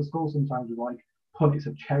send him to school sometimes with like punnets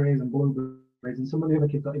of cherries and blueberries. And some of the other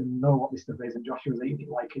kids don't even know what this stuff is. And Joshua's eating it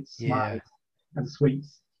like it's smarties and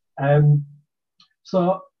sweets.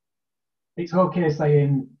 So it's okay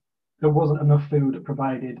saying there wasn't enough food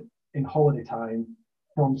provided in holiday time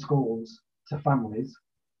from schools to families.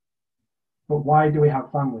 But why do we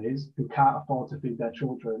have families who can't afford to feed their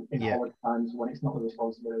children in holiday times when it's not the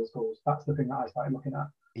responsibility of schools? That's the thing that I started looking at.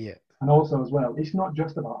 Yeah. And also as well, it's not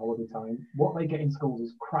just about holiday time. What they get in schools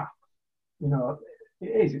is crap. You know,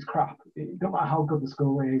 it's crap. It don't matter how good the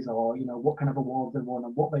school is or, you know, what kind of awards they won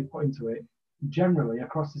and what they put into it. Generally,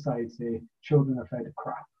 across society, children are fed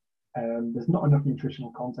crap. There's not enough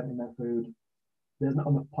nutritional content in their food. There's not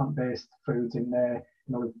enough plant-based foods in there,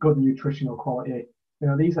 you know, with good nutritional quality. You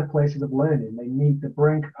know, these are places of learning. They need the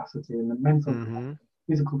brain capacity and the mental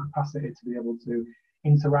physical capacity to be able to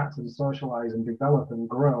interact and socialize and develop and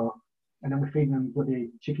grow. and then we're feeding them bloody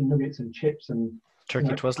chicken nuggets and chips and Turkey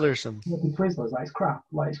Twizzlers and Twizzlers. Like, it's crap.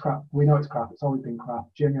 Like, it's crap. We know it's crap. It's always been crap.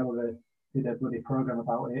 Jamie Oliver did a bloody program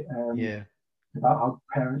about it. yeah. About how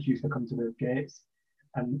parents used to come to the gates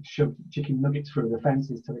and shove chicken nuggets through the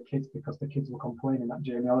fences to the kids because the kids were complaining that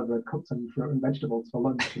Jamie Oliver had cooked some fruit and vegetables for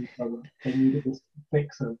lunch, and so they needed this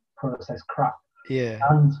fix of processed crap. Yeah.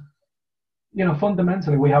 And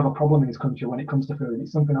fundamentally, we have a problem in this country when it comes to food.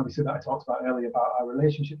 It's something, obviously, that I talked about earlier about our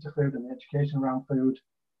relationship to food and the education around food.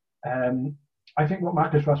 I think what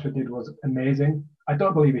Marcus Rashford did was amazing. I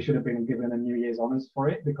don't believe he should have been given a New Year's honours for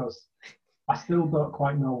it, because I still don't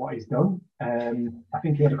quite know what he's done. I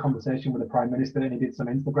think he had a conversation with the Prime Minister and he did some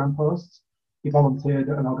Instagram posts. He volunteered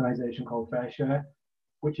at an organisation called Fair Share,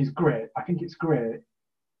 which is great. I think it's great.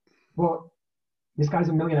 But this guy's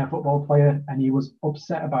a millionaire football player and he was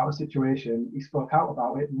upset about a situation. He spoke out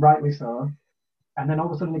about it, rightly so. And then all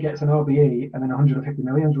of a sudden he gets an OBE and then 150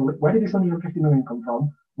 million. Where did this 150 million come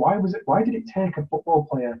from? Why did it take a football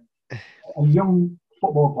player, a young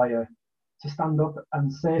football player, to stand up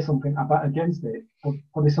and say something against it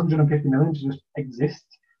for this 150 million to just exist?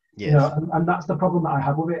 Yes. And that's the problem that I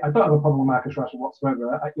have with it. I don't have a problem with Marcus Rashford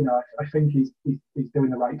whatsoever. I think he's doing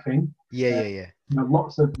the right thing. Yeah.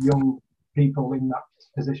 Lots of young people in that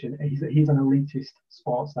position. He's an elitist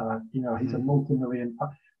sports star. He's a multi-million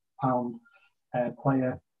pound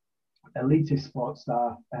player, elitist sports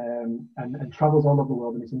star, and travels all over the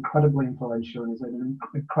world, and he's incredibly influential, and he's an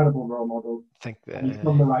incredible role model. I think that, and he's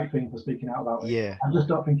done the right thing for speaking out about it. Yeah. I just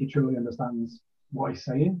don't think he truly understands what he's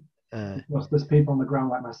saying. Because there's people on the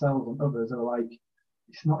ground like myself and others who are like,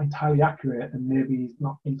 it's not entirely accurate, and maybe he's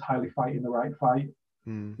not entirely fighting the right fight.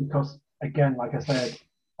 Because, again, like I said,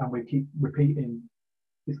 and we keep repeating,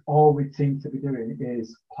 is all we seem to be doing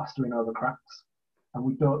is plastering over cracks. And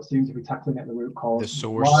we don't seem to be tackling at the root cause. The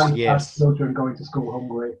source, why yes. are children going to school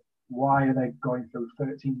hungry? Why are they going through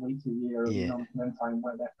 13 weeks a year of non-term time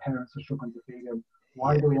where their parents are struggling to feed them?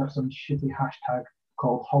 Why do we have some shitty hashtag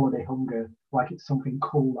called holiday hunger, like it's something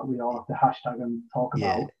cool that we all have to hashtag and talk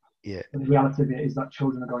about? And the reality of it is that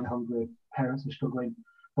children are going hungry, parents are struggling,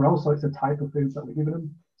 but also it's a type of foods that we're giving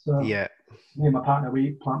them. So me and my partner, we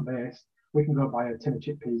eat plant-based. We can go buy a tin of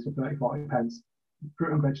chickpeas for 30, 40 pence,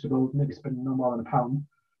 fruit and vegetables, maybe spend no more than £1, and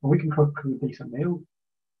we can cook a decent meal.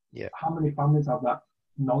 How many families have that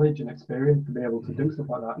knowledge and experience to be able to do stuff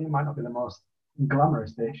like that? It might not be the most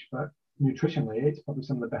glamorous dish, but nutritionally, it's probably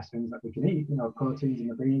some of the best things that we can eat. Proteins in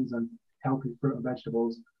the beans and healthy fruit and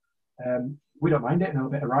vegetables. We don't mind it, and a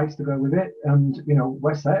bit of rice to go with it, and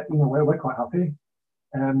we're set. We're quite happy.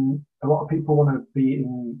 A lot of people want to be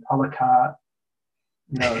eating a la carte,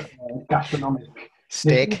 gastronomic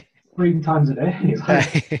steak 3 times a day. It's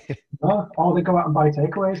like, or they go out and buy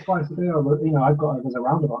takeaways twice a day. Or there's a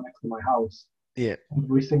roundabout next to my house.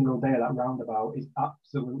 Every single day that roundabout is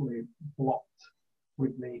absolutely blocked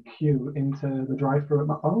with the queue into the drive-through at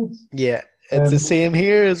McDonald's. It's the same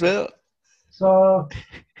here as well. So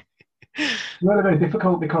really very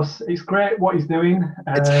difficult, because it's great what he's doing.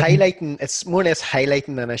 It's more or less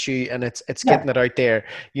highlighting an issue, and it's getting it out there,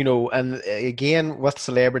 and again, with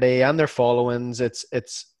celebrity and their followings, it's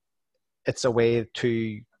a way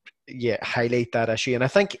to highlight that issue. And I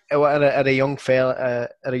think at a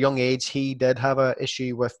young age, he did have an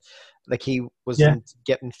issue with, like, he wasn't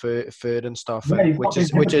getting food and stuff, which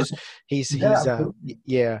is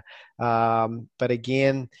but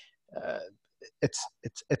again,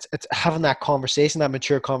 it's having that conversation, that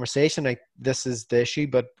mature conversation, like, this is the issue,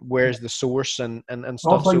 but where's the source and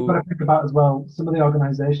stuff. Also, you've got to think about as well, some of the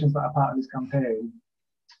organisations that are part of this campaign,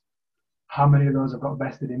 how many of those have got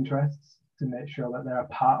vested interests to make sure that they're a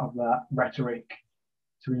part of that rhetoric,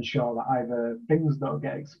 to ensure that either things don't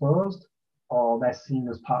get exposed or they're seen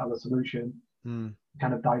as part of the solution,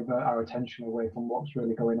 kind of divert our attention away from what's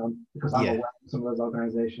really going on. Because I'm aware of some of those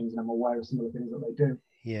organisations, and I'm aware of some of the things that they do.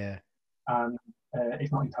 And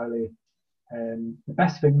it's not entirely the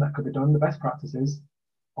best thing that could be done. The best practices,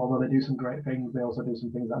 although they do some great things, they also do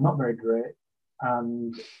some things that are not very great.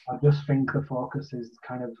 And I just think the focus is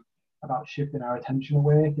kind of about shifting our attention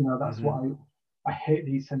away. That's what I hate,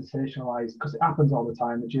 these sensationalized, because it happens all the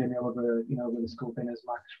time. The Jamie Oliver, with the school dinners,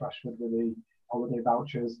 Marcus Rashford with the holiday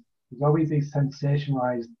vouchers. There's always these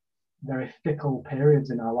sensationalized, very fickle periods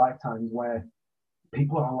in our lifetimes where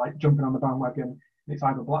people are like jumping on the bandwagon. It's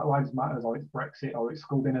either Black Lives Matter, or it's Brexit, or it's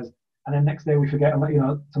school dinners. And then next day we forget,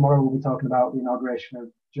 tomorrow we'll be talking about the inauguration of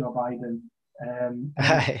Joe Biden.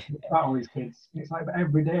 About all these kids. It's like, but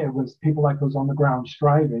every day was people like us on the ground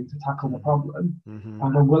striving to tackle the problem,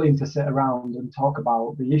 and we're willing to sit around and talk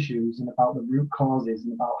about the issues and about the root causes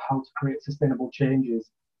and about how to create sustainable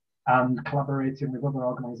changes. and collaborating with other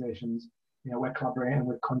organisations. We're collaborating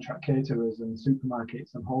with contract caterers and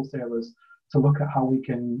supermarkets and wholesalers to look at how we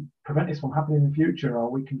can prevent this from happening in the future, or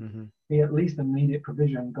we can be at least immediate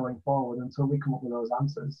provision going forward until we come up with those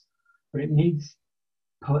answers. But it needs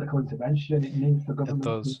political intervention. It needs the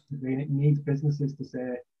government to intervene. It needs businesses to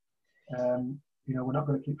say, we're not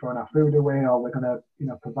going to keep throwing our food away, or we're going to,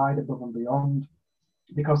 provide above and beyond,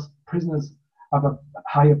 because prisoners have a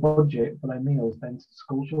higher budget for their meals than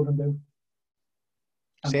school children do.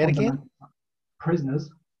 Say it again. Prisoners,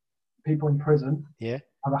 people in prison, yeah,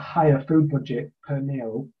 have a higher food budget per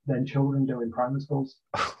meal than children do in primary schools.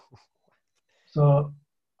 So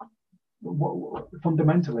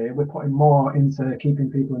fundamentally, we're putting more into keeping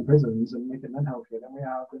people in prisons and making them healthier than we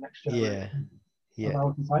are the next generation of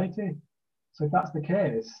our society. So if that's the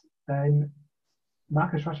case, then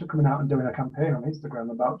Marcus Rashford coming out and doing a campaign on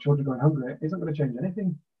Instagram about children going hungry isn't going to change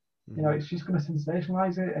anything. It's just going to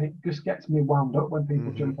sensationalize it, and it just gets me wound up when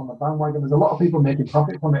people jump on the bandwagon. There's a lot of people making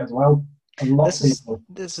profit from it as well.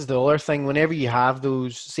 This is the other thing. Whenever you have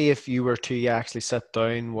those, see if you were to actually sit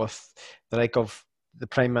down with the like of the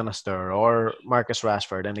Prime Minister or Marcus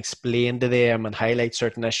Rashford and explain to them and highlight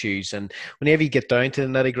certain issues, and whenever you get down to the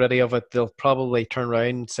nitty gritty of it, they'll probably turn around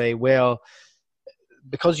and say, well,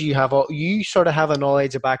 because you sort of have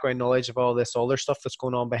a background knowledge of all this other stuff that's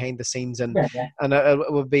going on behind the scenes, and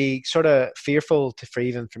it would be sort of fearful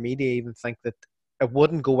for me to even think that it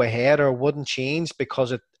wouldn't go ahead or wouldn't change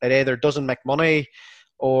because it either doesn't make money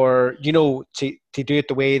or to do it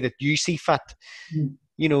the way that you see fit.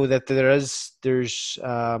 That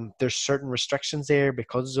there's certain restrictions there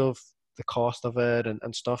because of the cost of it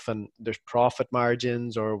and stuff, and there's profit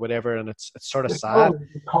margins or whatever, and it's sort of sad.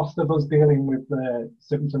 The cost of us dealing with the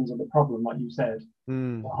symptoms of the problem, like you said,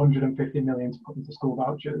 150 million to put into school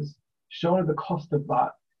vouchers. Surely the cost of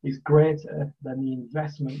that is greater than the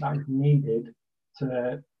investment that is needed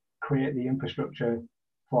to create the infrastructure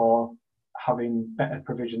for having better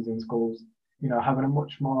provisions in schools. Having a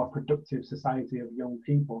much more productive society of young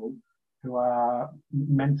people who are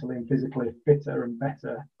mentally and physically fitter and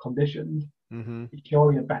better conditioned, is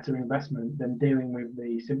surely a better investment than dealing with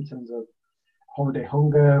the symptoms of holiday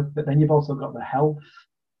hunger. But then you've also got the health,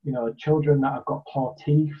 children that have got poor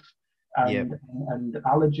teeth and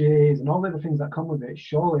allergies and all the other things that come with it.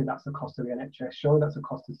 Surely that's a cost to the NHS. Surely that's a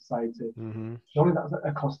cost to society. Surely that's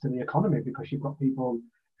a cost to the economy, because you've got people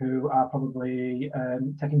who are probably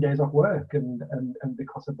taking days off work and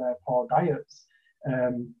because of their poor diets,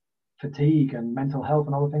 fatigue and mental health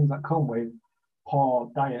and all the things that come with poor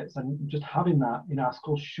diets, and just having that in our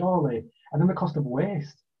schools, surely. And then the cost of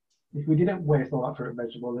waste. If we didn't waste all that fruit and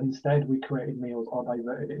vegetables, instead we created meals or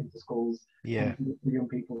diverted it into schools for young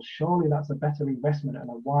people, surely that's a better investment and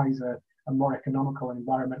a wiser and more economical and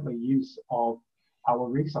environmentally use of our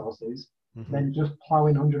resources than just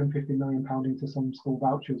ploughing £150 million into some school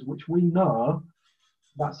vouchers, which we know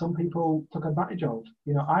that some people took advantage of.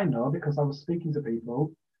 I know because I was speaking to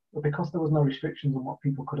people, but because there was no restrictions on what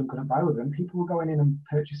people could and couldn't buy with them, people were going in and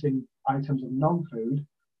purchasing items of non-food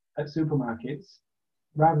at supermarkets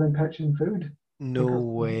rather than purchasing food. No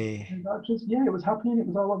way. Yeah, it was happening. It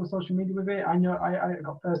was all over social media with it. I know I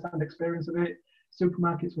got first-hand experience of it.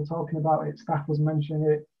 Supermarkets were talking about it. Staff was mentioning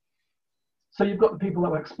it. So you've got the people that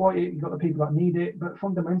will exploit it. You've got the people that need it. But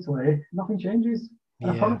fundamentally, nothing changes.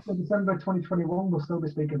 And I promise in December 2021, we'll still be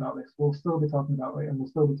speaking about this. We'll still be talking about it, and we'll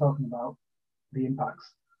still be talking about the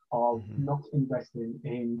impacts of not investing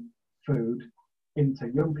in food into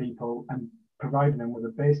young people and providing them with a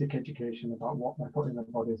basic education about what they're putting in their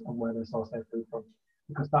bodies and where they source their food from.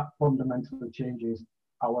 Because that fundamentally changes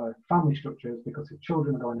our family structures, because if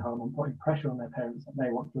children are going home and putting pressure on their parents that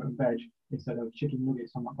they want fruit and veg instead of chicken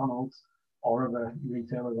nuggets from McDonald's or other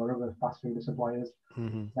retailers or other fast food suppliers,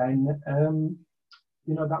 then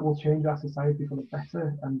that will change our society for the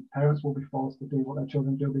better, and parents will be forced to do what their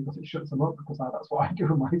children do because it shuts them up, because that's what I do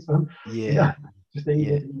with my son. Just eat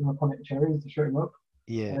it, upon it cherries to shut him up.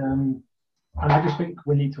 And I just think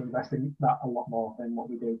we need to invest in that a lot more than what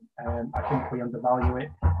we do. I think we undervalue it,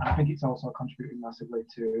 and I think it's also contributing massively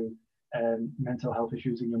to mental health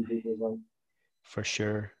issues in young people as well. For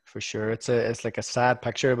sure. It's like a sad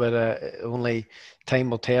picture, but only time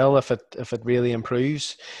will tell if it really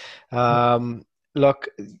improves. Look,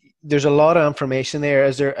 there's a lot of information there.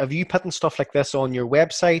 Have you putting stuff like this on your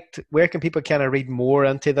website? Where can people kind of read more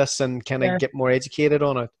into this and kind of get more educated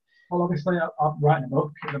on it? Well, obviously, I'm writing a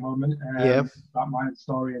book at the moment about my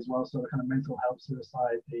story as well. So the kind of mental health,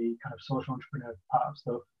 suicide, the kind of social entrepreneur part of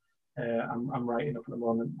stuff, I'm writing up at the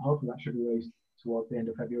moment. Hopefully that should be released towards the end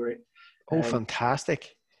of February. Oh,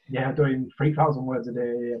 fantastic. Yeah, doing 3,000 words a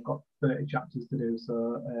day. I've got 30 chapters to do,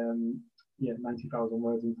 so yeah, 90,000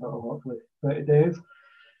 words in total. Hopefully, 30 days.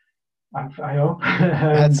 I hope.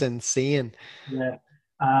 That's insane. Yeah,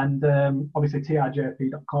 and obviously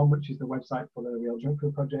trjp.com, which is the website for the Real Junk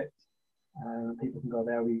Food Project. People can go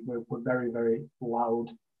there. We're very, very loud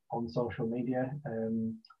on social media,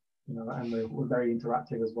 you know, and we're very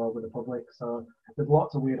interactive as well with the public. So there's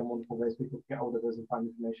lots of weird and wonderful ways people can get hold of us and find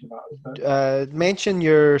information about us. But Mention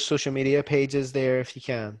your social media pages there if you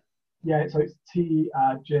can. yeah, so it's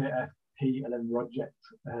TRJFP and then Project.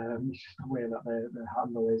 It's just the way that the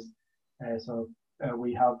handle is.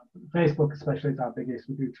 We have Facebook, especially, is our biggest.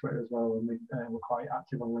 We do Twitter as well, and we're quite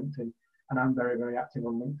active on LinkedIn. And I'm very, very active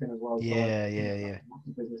on LinkedIn as well. Yeah, so yeah. Lots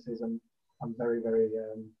of businesses, and I'm very, very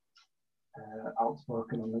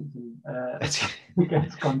outspoken on LinkedIn.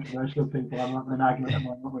 Against controversial people. I'm having an argument at the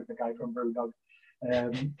moment with the guy from Brewdog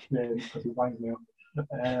because he winds me up.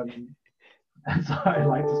 And so I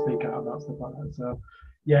like to speak out about stuff like that. So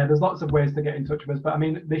yeah, there's lots of ways to get in touch with us. But I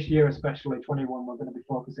mean, this year especially, 21, we're going to be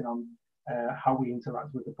focusing on how we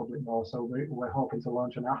interact with the public more. So we're hoping to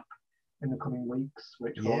launch an app in the coming weeks,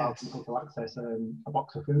 which will allow people to access a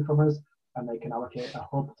box of food from us, and they can allocate a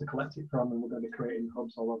hub to collect it from, and we're going to be creating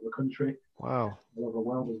hubs all over the country, wow, all over the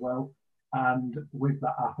world as well. And with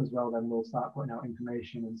that app as well, then we'll start putting out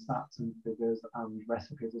information and stats and figures and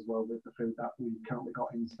recipes as well with the food that we currently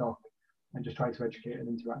got in stock, and just try to educate and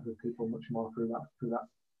interact with people much more through that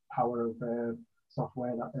power of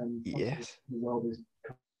software that the world is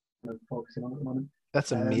kind of focusing on at the moment.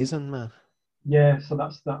 That's amazing, man. Yeah, so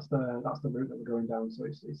that's the route that we're going down. So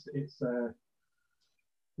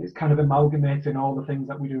it's kind of amalgamating all the things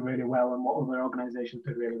that we do really well and what other organisations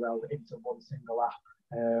do really well into one single app,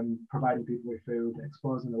 providing people with food,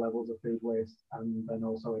 exposing the levels of food waste, and then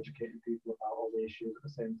also educating people about all the issues at the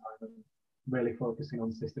same time, and really focusing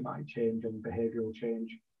on systematic change and behavioural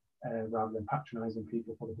change, rather than patronising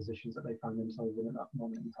people for the positions that they find themselves in at that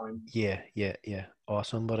moment in time. Yeah.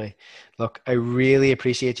 Awesome, buddy. Look, I really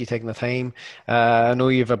appreciate you taking the time. I know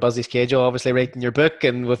you have a busy schedule, obviously writing your book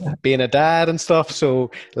and with being a dad and stuff.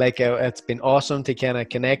 So like, it's been awesome to kind of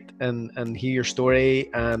connect and hear your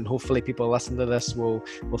story. And hopefully people listen to this will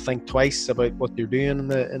think twice about what they're doing in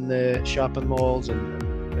the shopping malls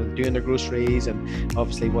and doing their groceries, and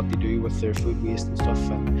obviously what they do with their food waste and stuff.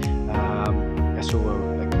 And so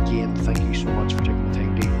again, thank you so much for taking the time.